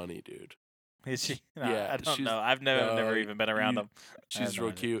 She's funny, dude. Is she? No, Yeah, I don't she's- know. I've never even been around you- him. She's no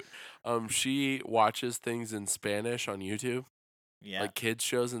real idea. cute. She watches things in Spanish on YouTube, Yeah. like kids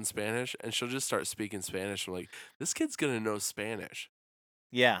shows in Spanish, and she'll just start speaking Spanish. I'm like, this kid's gonna know Spanish,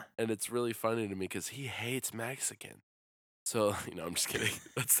 Yeah. and it's really funny to me because he hates Mexican. So I'm just kidding.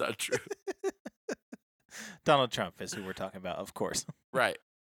 That's not true. Donald Trump is who we're talking about, of course. Right.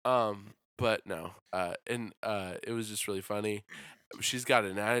 But no. It was just really funny. She's got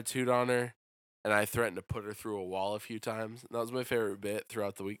an attitude on her, and I threatened to put her through a wall a few times. And that was my favorite bit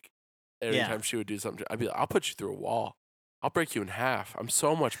throughout the week. Every Yeah. time she would do something, I'd be like, I'll put you through a wall. I'll break you in half. I'm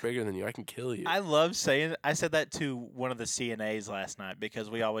so much bigger than you. I can kill you. I love saying I said that to one of the CNAs last night because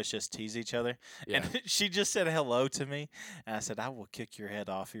we always just tease each other. Yeah. And she just said hello to me. And I said, I will kick your head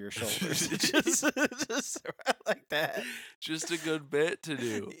off of your shoulders. just like that. Just a good bit to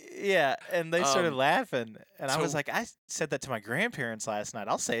do. Yeah. And they started Um, laughing. And I was so- like, I said that to my grandparents last night.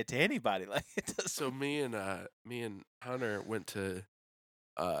 I'll say it to anybody. Like it doesn't. So me and Hunter went to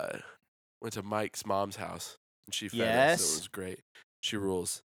Mike's mom's house, and she fed us. Yes. It was great. She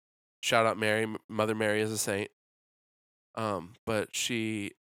rules. Shout out Mary. Mother Mary is a saint. But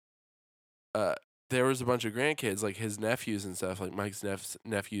she, there was a bunch of grandkids, like his nephews and stuff, like Mike's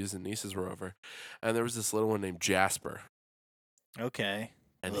nephews and nieces were over, and there was this little one named Jasper, Okay.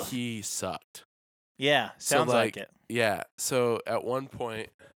 and Ugh. he sucked. Yeah. So, Sounds like it. Yeah. So at one point,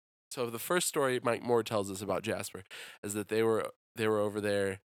 the first story Mike Moore tells us about Jasper is that they were over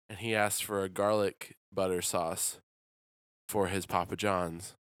there, and he asked for a garlic butter sauce for his Papa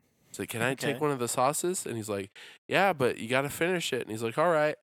John's. He's like, can I take Okay. one of the sauces? And he's like, yeah, but you got to finish it. And he's like, all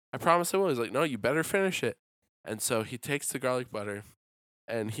right, I promise I will. He's like, no, you better finish it. And so he takes the garlic butter,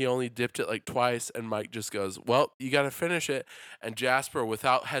 and he only dipped it like twice. And Mike just goes, well, you got to finish it. And Jasper,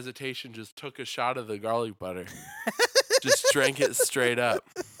 without hesitation, just took a shot of the garlic butter, just drank it straight up.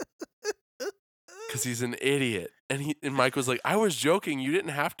 Because he's an idiot. And Mike was like, I was joking. You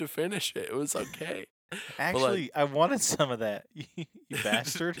didn't have to finish it. It was okay. Actually, I wanted some of that. You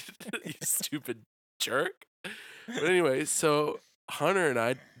bastard. You stupid jerk. But anyway, so Hunter and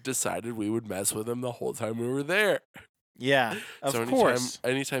I decided we would mess with him the whole time we were there. Yeah. Of So course.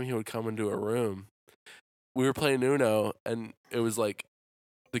 anytime he would come into a room, we were playing Uno, and it was like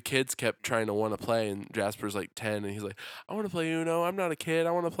the kids kept trying to want to play, and Jasper's like 10, and he's like, I want to play Uno. I'm not a kid.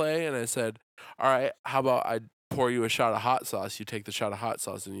 I want to play. And I said, all right, how about I pour you a shot of hot sauce? You take the shot of hot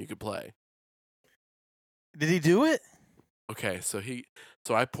sauce, and you could play. Did he do it? Okay, so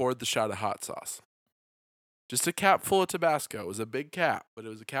I poured the shot of hot sauce. Just a cap full of Tabasco. It was a big cap, but it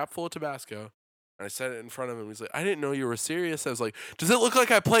was a cap full of Tabasco. And I set it in front of him. He's like, I didn't know you were serious. I was like, does it look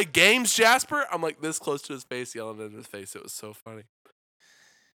like I play games, Jasper? I'm like this close to his face, yelling at his face. It was so funny.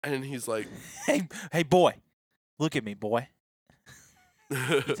 And he's like, Hey, boy. Look at me, boy. You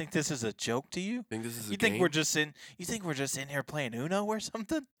I think this is a joke to you? think this is a You game. think we're just in here playing Uno or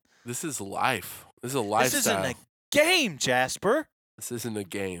something? This is life. This is a This lifestyle. isn't a game, Jasper. This isn't a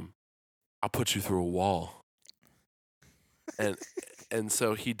game. I'll put you through a wall. And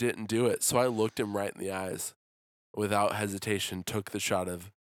so he didn't do it. So I looked him right in the eyes without hesitation, took the shot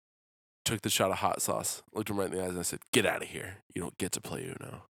of took the shot of hot sauce, looked him right in the eyes, and I said, "Get out of here. You don't get to play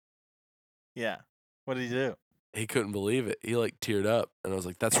Uno." Yeah. What did he do? He couldn't believe it. He like teared up, and I was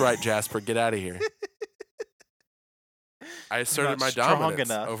like, "That's right, Jasper. Get out of here." I asserted my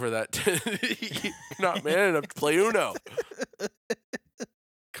dominance over that. You're not man enough to play Uno.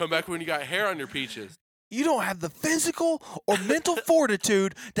 Come back when you got hair on your peaches. You don't have the physical or mental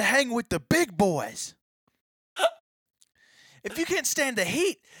fortitude to hang with the big boys. If you can't stand the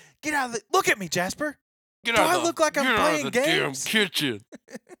heat, get out of the... Look at me, Jasper. Get Do out I of the, look like I'm get playing out of the games? damn kitchen.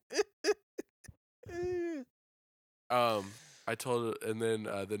 I told it, and then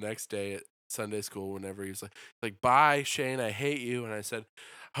the next day at Sunday school, whenever he was like, "Bye, Shane, I hate you," and I said,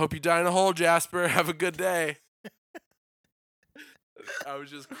 "I hope you die in a hole, Jasper. Have a good day." I was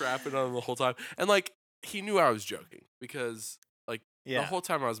just crapping on him the whole time, and like he knew I was joking because like the whole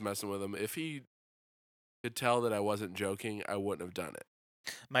time I was messing with him, if he could tell that I wasn't joking, I wouldn't have done it.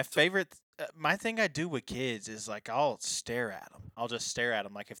 My favorite, my thing I do with kids is like I'll stare at them. I'll just stare at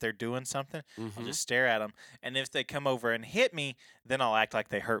them. Like if they're doing something, I'll just stare at them. And if they come over and hit me, then I'll act like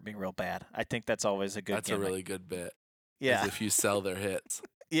they hurt me real bad. I think that's always a good. That's gimmick. a really good bit. Yeah. As if you sell their hits.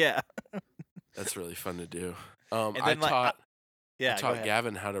 Yeah. That's really fun to do. And I then, taught go ahead.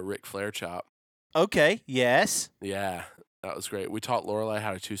 Gavin how to Ric Flair chop. Okay. Yes. Yeah, that was great. We taught Lorelai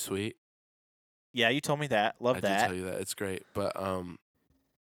how to Too Sweet. Yeah, you told me that. Love I that. did tell you that. It's great. But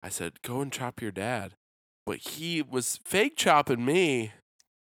I said, go and chop your dad. But he was fake chopping me.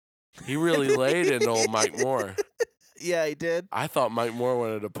 He really laid into old Mike Moore. Yeah, he did. I thought Mike Moore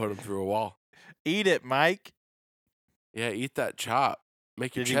wanted to put him through a wall. Eat it, Mike. Yeah, eat that chop.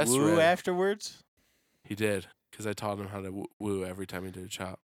 Make your Did chest he woo red. afterwards? He did, because I taught him how to woo every time he did a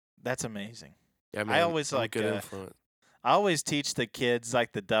chop. That's amazing. Yeah, man, I always I'm a like good influence. I always teach the kids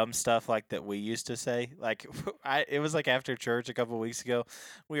like the dumb stuff like that we used to say. Like it was like after church a couple of weeks ago,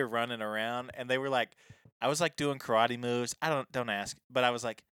 we were running around and they were like, I was like doing karate moves. Don't ask, but I was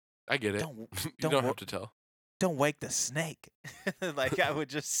like, I get it. You don't have to tell. Don't wake the snake. Like I would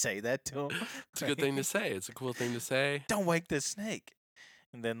just say that to him. It's a good thing to say. It's a cool thing to say. Don't wake the snake.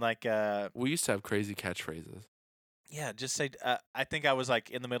 And then like we used to have crazy catchphrases. Yeah, just say. I think I was like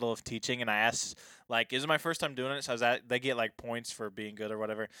in the middle of teaching, and I asked, like, "This is my first time doing it?" So I was they get like points for being good or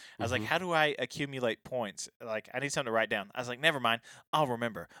whatever. I was like, "How do I accumulate points? Like, I need something to write down." I was like, "Never mind, I'll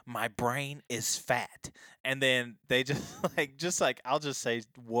remember. My brain is fat." And then they just like I'll just say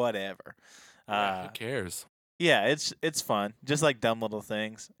whatever. Who cares? Yeah, it's fun, just like dumb little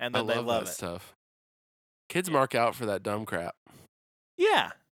things, and then I they love that it. stuff. Kids mark out for that dumb crap. Yeah,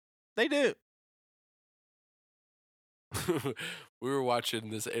 they do. We were watching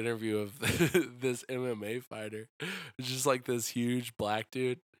this interview of this MMA fighter. It's just like this huge black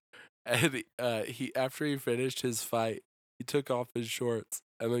dude, and he after he finished his fight, he took off his shorts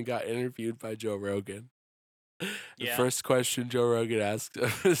and then got interviewed by Joe Rogan. The first question Joe Rogan asked him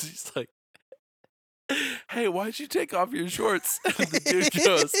is, he's like, "Hey, why'd you take off your shorts?" And the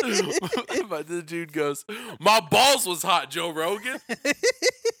dude goes, "My balls was hot, Joe Rogan."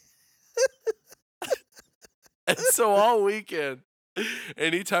 And so all weekend,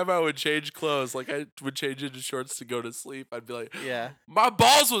 anytime I would change clothes, like I would change into shorts to go to sleep, I'd be like, Yeah. "My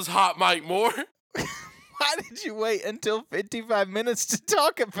balls was hot, Mike Moore." Why did you wait until 55 minutes to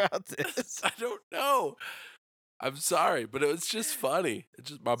talk about this? I don't know. I'm sorry, but it was just funny. It's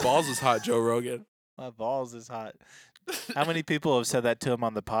just my balls was hot, Joe Rogan. My balls is hot. How many people have said that to him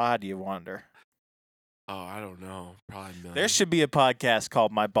on the pod, you wonder? Oh, I don't know. Probably millions. There should be a podcast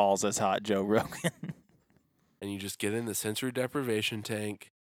called My Balls is Hot, Joe Rogan. And you just get in the sensory deprivation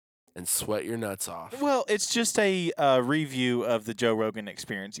tank and sweat your nuts off. Well, it's just a review of the Joe Rogan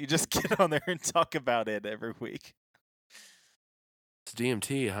experience. You just get on there and talk about it every week. It's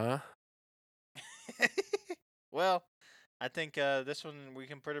DMT, huh? Well, I think this one we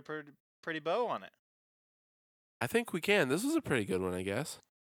can put a pretty bow on it. I think we can. This was a pretty good one, I guess.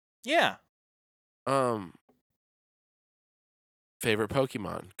 Yeah. Favorite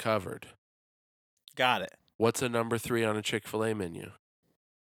Pokemon covered. Got it. What's a number 3 on a Chick-fil-A menu?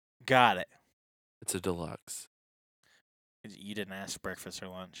 Got it. It's a deluxe. You didn't ask breakfast or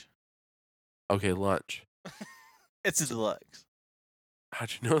lunch. Okay, lunch. It's a deluxe. How'd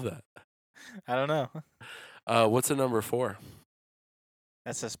you know that? I don't know. What's a number 4?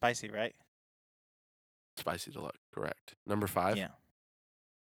 That's a spicy, right? Spicy deluxe, correct. Number 5? Yeah.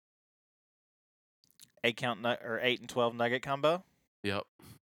 8 and 12 nugget combo? Yep.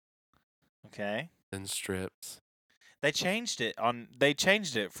 Okay. And strips. They changed it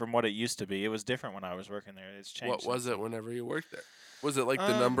from what it used to be. It was different when I was working there. It's changed. What was it whenever you worked there? Was it like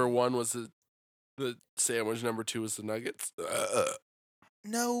the number 1 was the sandwich, number 2 was the nuggets?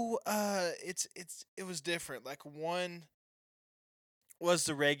 No, it was different. Like 1 was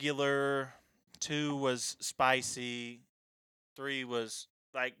the regular, 2 was spicy, 3 was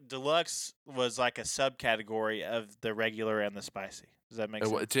like deluxe was like a subcategory of the regular and the spicy. Does that make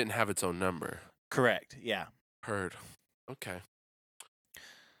sense? It didn't have its own number. Correct. Yeah. Heard. Okay.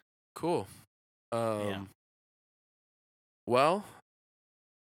 Cool. Yeah. Well,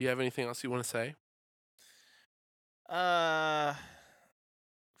 you have anything else you want to say? If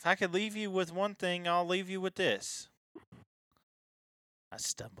I could leave you with one thing, I'll leave you with this. I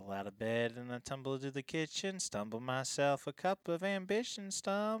stumble out of bed and I tumble to the kitchen, stumble myself a cup of ambition,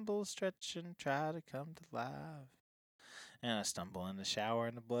 stumble, stretch, and try to come to life. And I stumble in the shower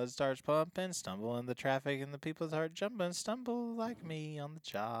and the blood starts pumping, stumble in the traffic and the people start jumping, stumble like me on the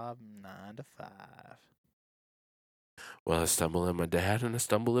job, 9 to 5. Well, I stumble in my dad and I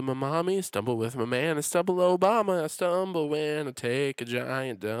stumble in my mommy, I stumble with my man, I stumble Obama, I stumble when I take a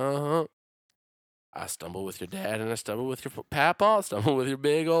giant dump. I stumble with your dad and I stumble with your papa, I stumble with your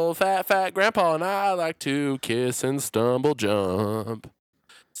big old fat grandpa, and I like to kiss and stumble jump.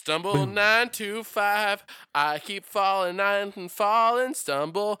 Stumble Boom. 9 to 5, I keep falling,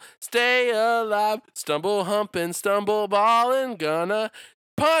 stumble, stay alive, stumble humping, stumble balling, gonna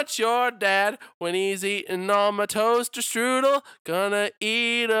punch your dad when he's eating all my toaster strudel, gonna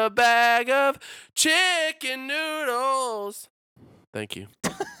eat a bag of chicken noodles. Thank you.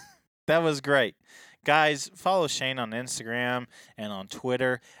 That was great. Guys, follow Shane on Instagram and on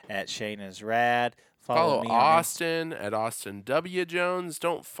Twitter at Shane is Rad. Follow me Austin at Austin W. Jones.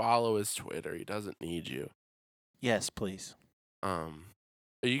 Don't follow his Twitter. He doesn't need you. Yes, please. Are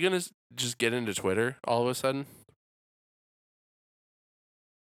you going to just get into Twitter all of a sudden?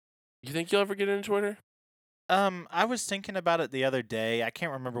 You think you'll ever get into Twitter? I was thinking about it the other day. I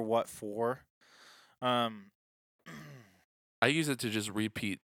can't remember what for. I use it to just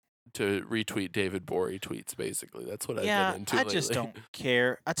retweet David Bory tweets, basically. That's what I've been into lately. I just don't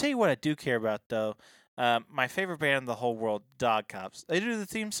care. I'll tell you what I do care about, though. My favorite band in the whole world, Dog Cops. They do the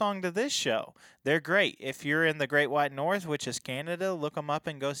theme song to this show. They're great. If you're in the Great White North, which is Canada, look them up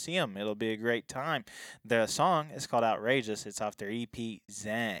and go see them. It'll be a great time. The song is called Outrageous. It's off their EP,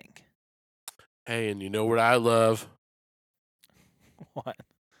 Zang. Hey, and you know what I love? What?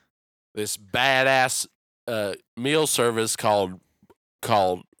 This badass meal service called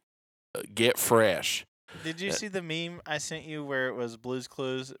Get Fresh. Did you see the meme I sent you where it was Blue's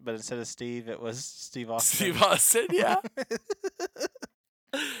Clues, but instead of Steve, it was Steve Austin? Steve Austin, yeah.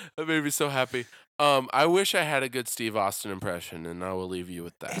 That made me so happy. I wish I had a good Steve Austin impression, and I will leave you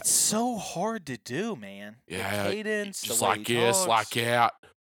with that. It's so hard to do, man. Yeah, the cadence, just the way like he this, talks. like that.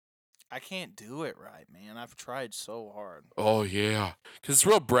 I can't do it right, man. I've tried so hard. Oh yeah, because it's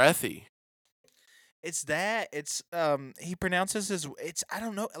real breathy. It's that. It's he pronounces his. It's I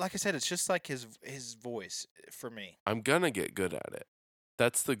don't know. Like I said, it's just like his voice for me. I'm gonna get good at it.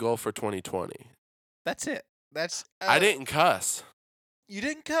 That's the goal for 2020. That's it. That's. I didn't cuss. You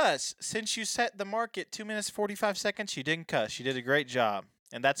didn't cuss since you set the mark at 2 minutes 45 seconds. You didn't cuss. You did a great job,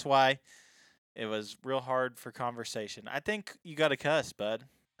 and that's why it was real hard for conversation. I think you got to cuss, bud.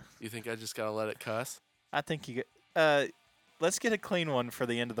 You think I just gotta let it cuss? I think you. Let's get a clean one for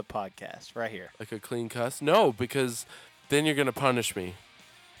the end of the podcast right here. Like a clean cuss? No, because then you're gonna punish me.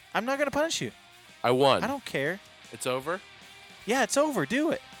 I'm not gonna punish you. I won. I don't care. It's over? Yeah, it's over.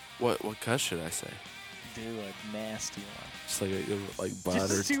 Do it. What cuss should I say? Do a nasty one. Just like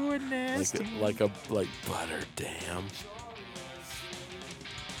butter. Just do a nasty like butter. Damn.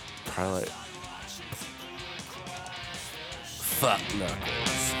 Probably like fuck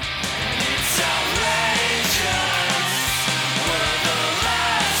knuckles. It's outrageous. We're the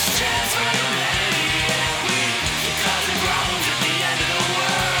last chance for humanity, and we keep causing problems at the end of the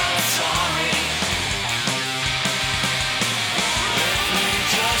world. Sorry. If we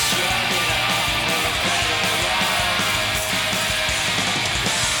just shrug it off, we're better off.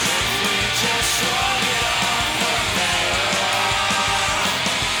 If we just shrug it off, we're better off.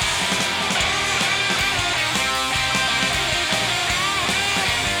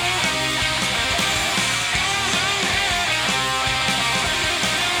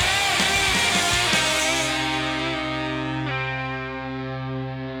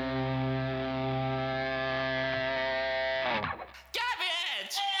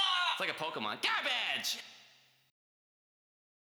 Garbage! It's like a Pokemon. Garbage!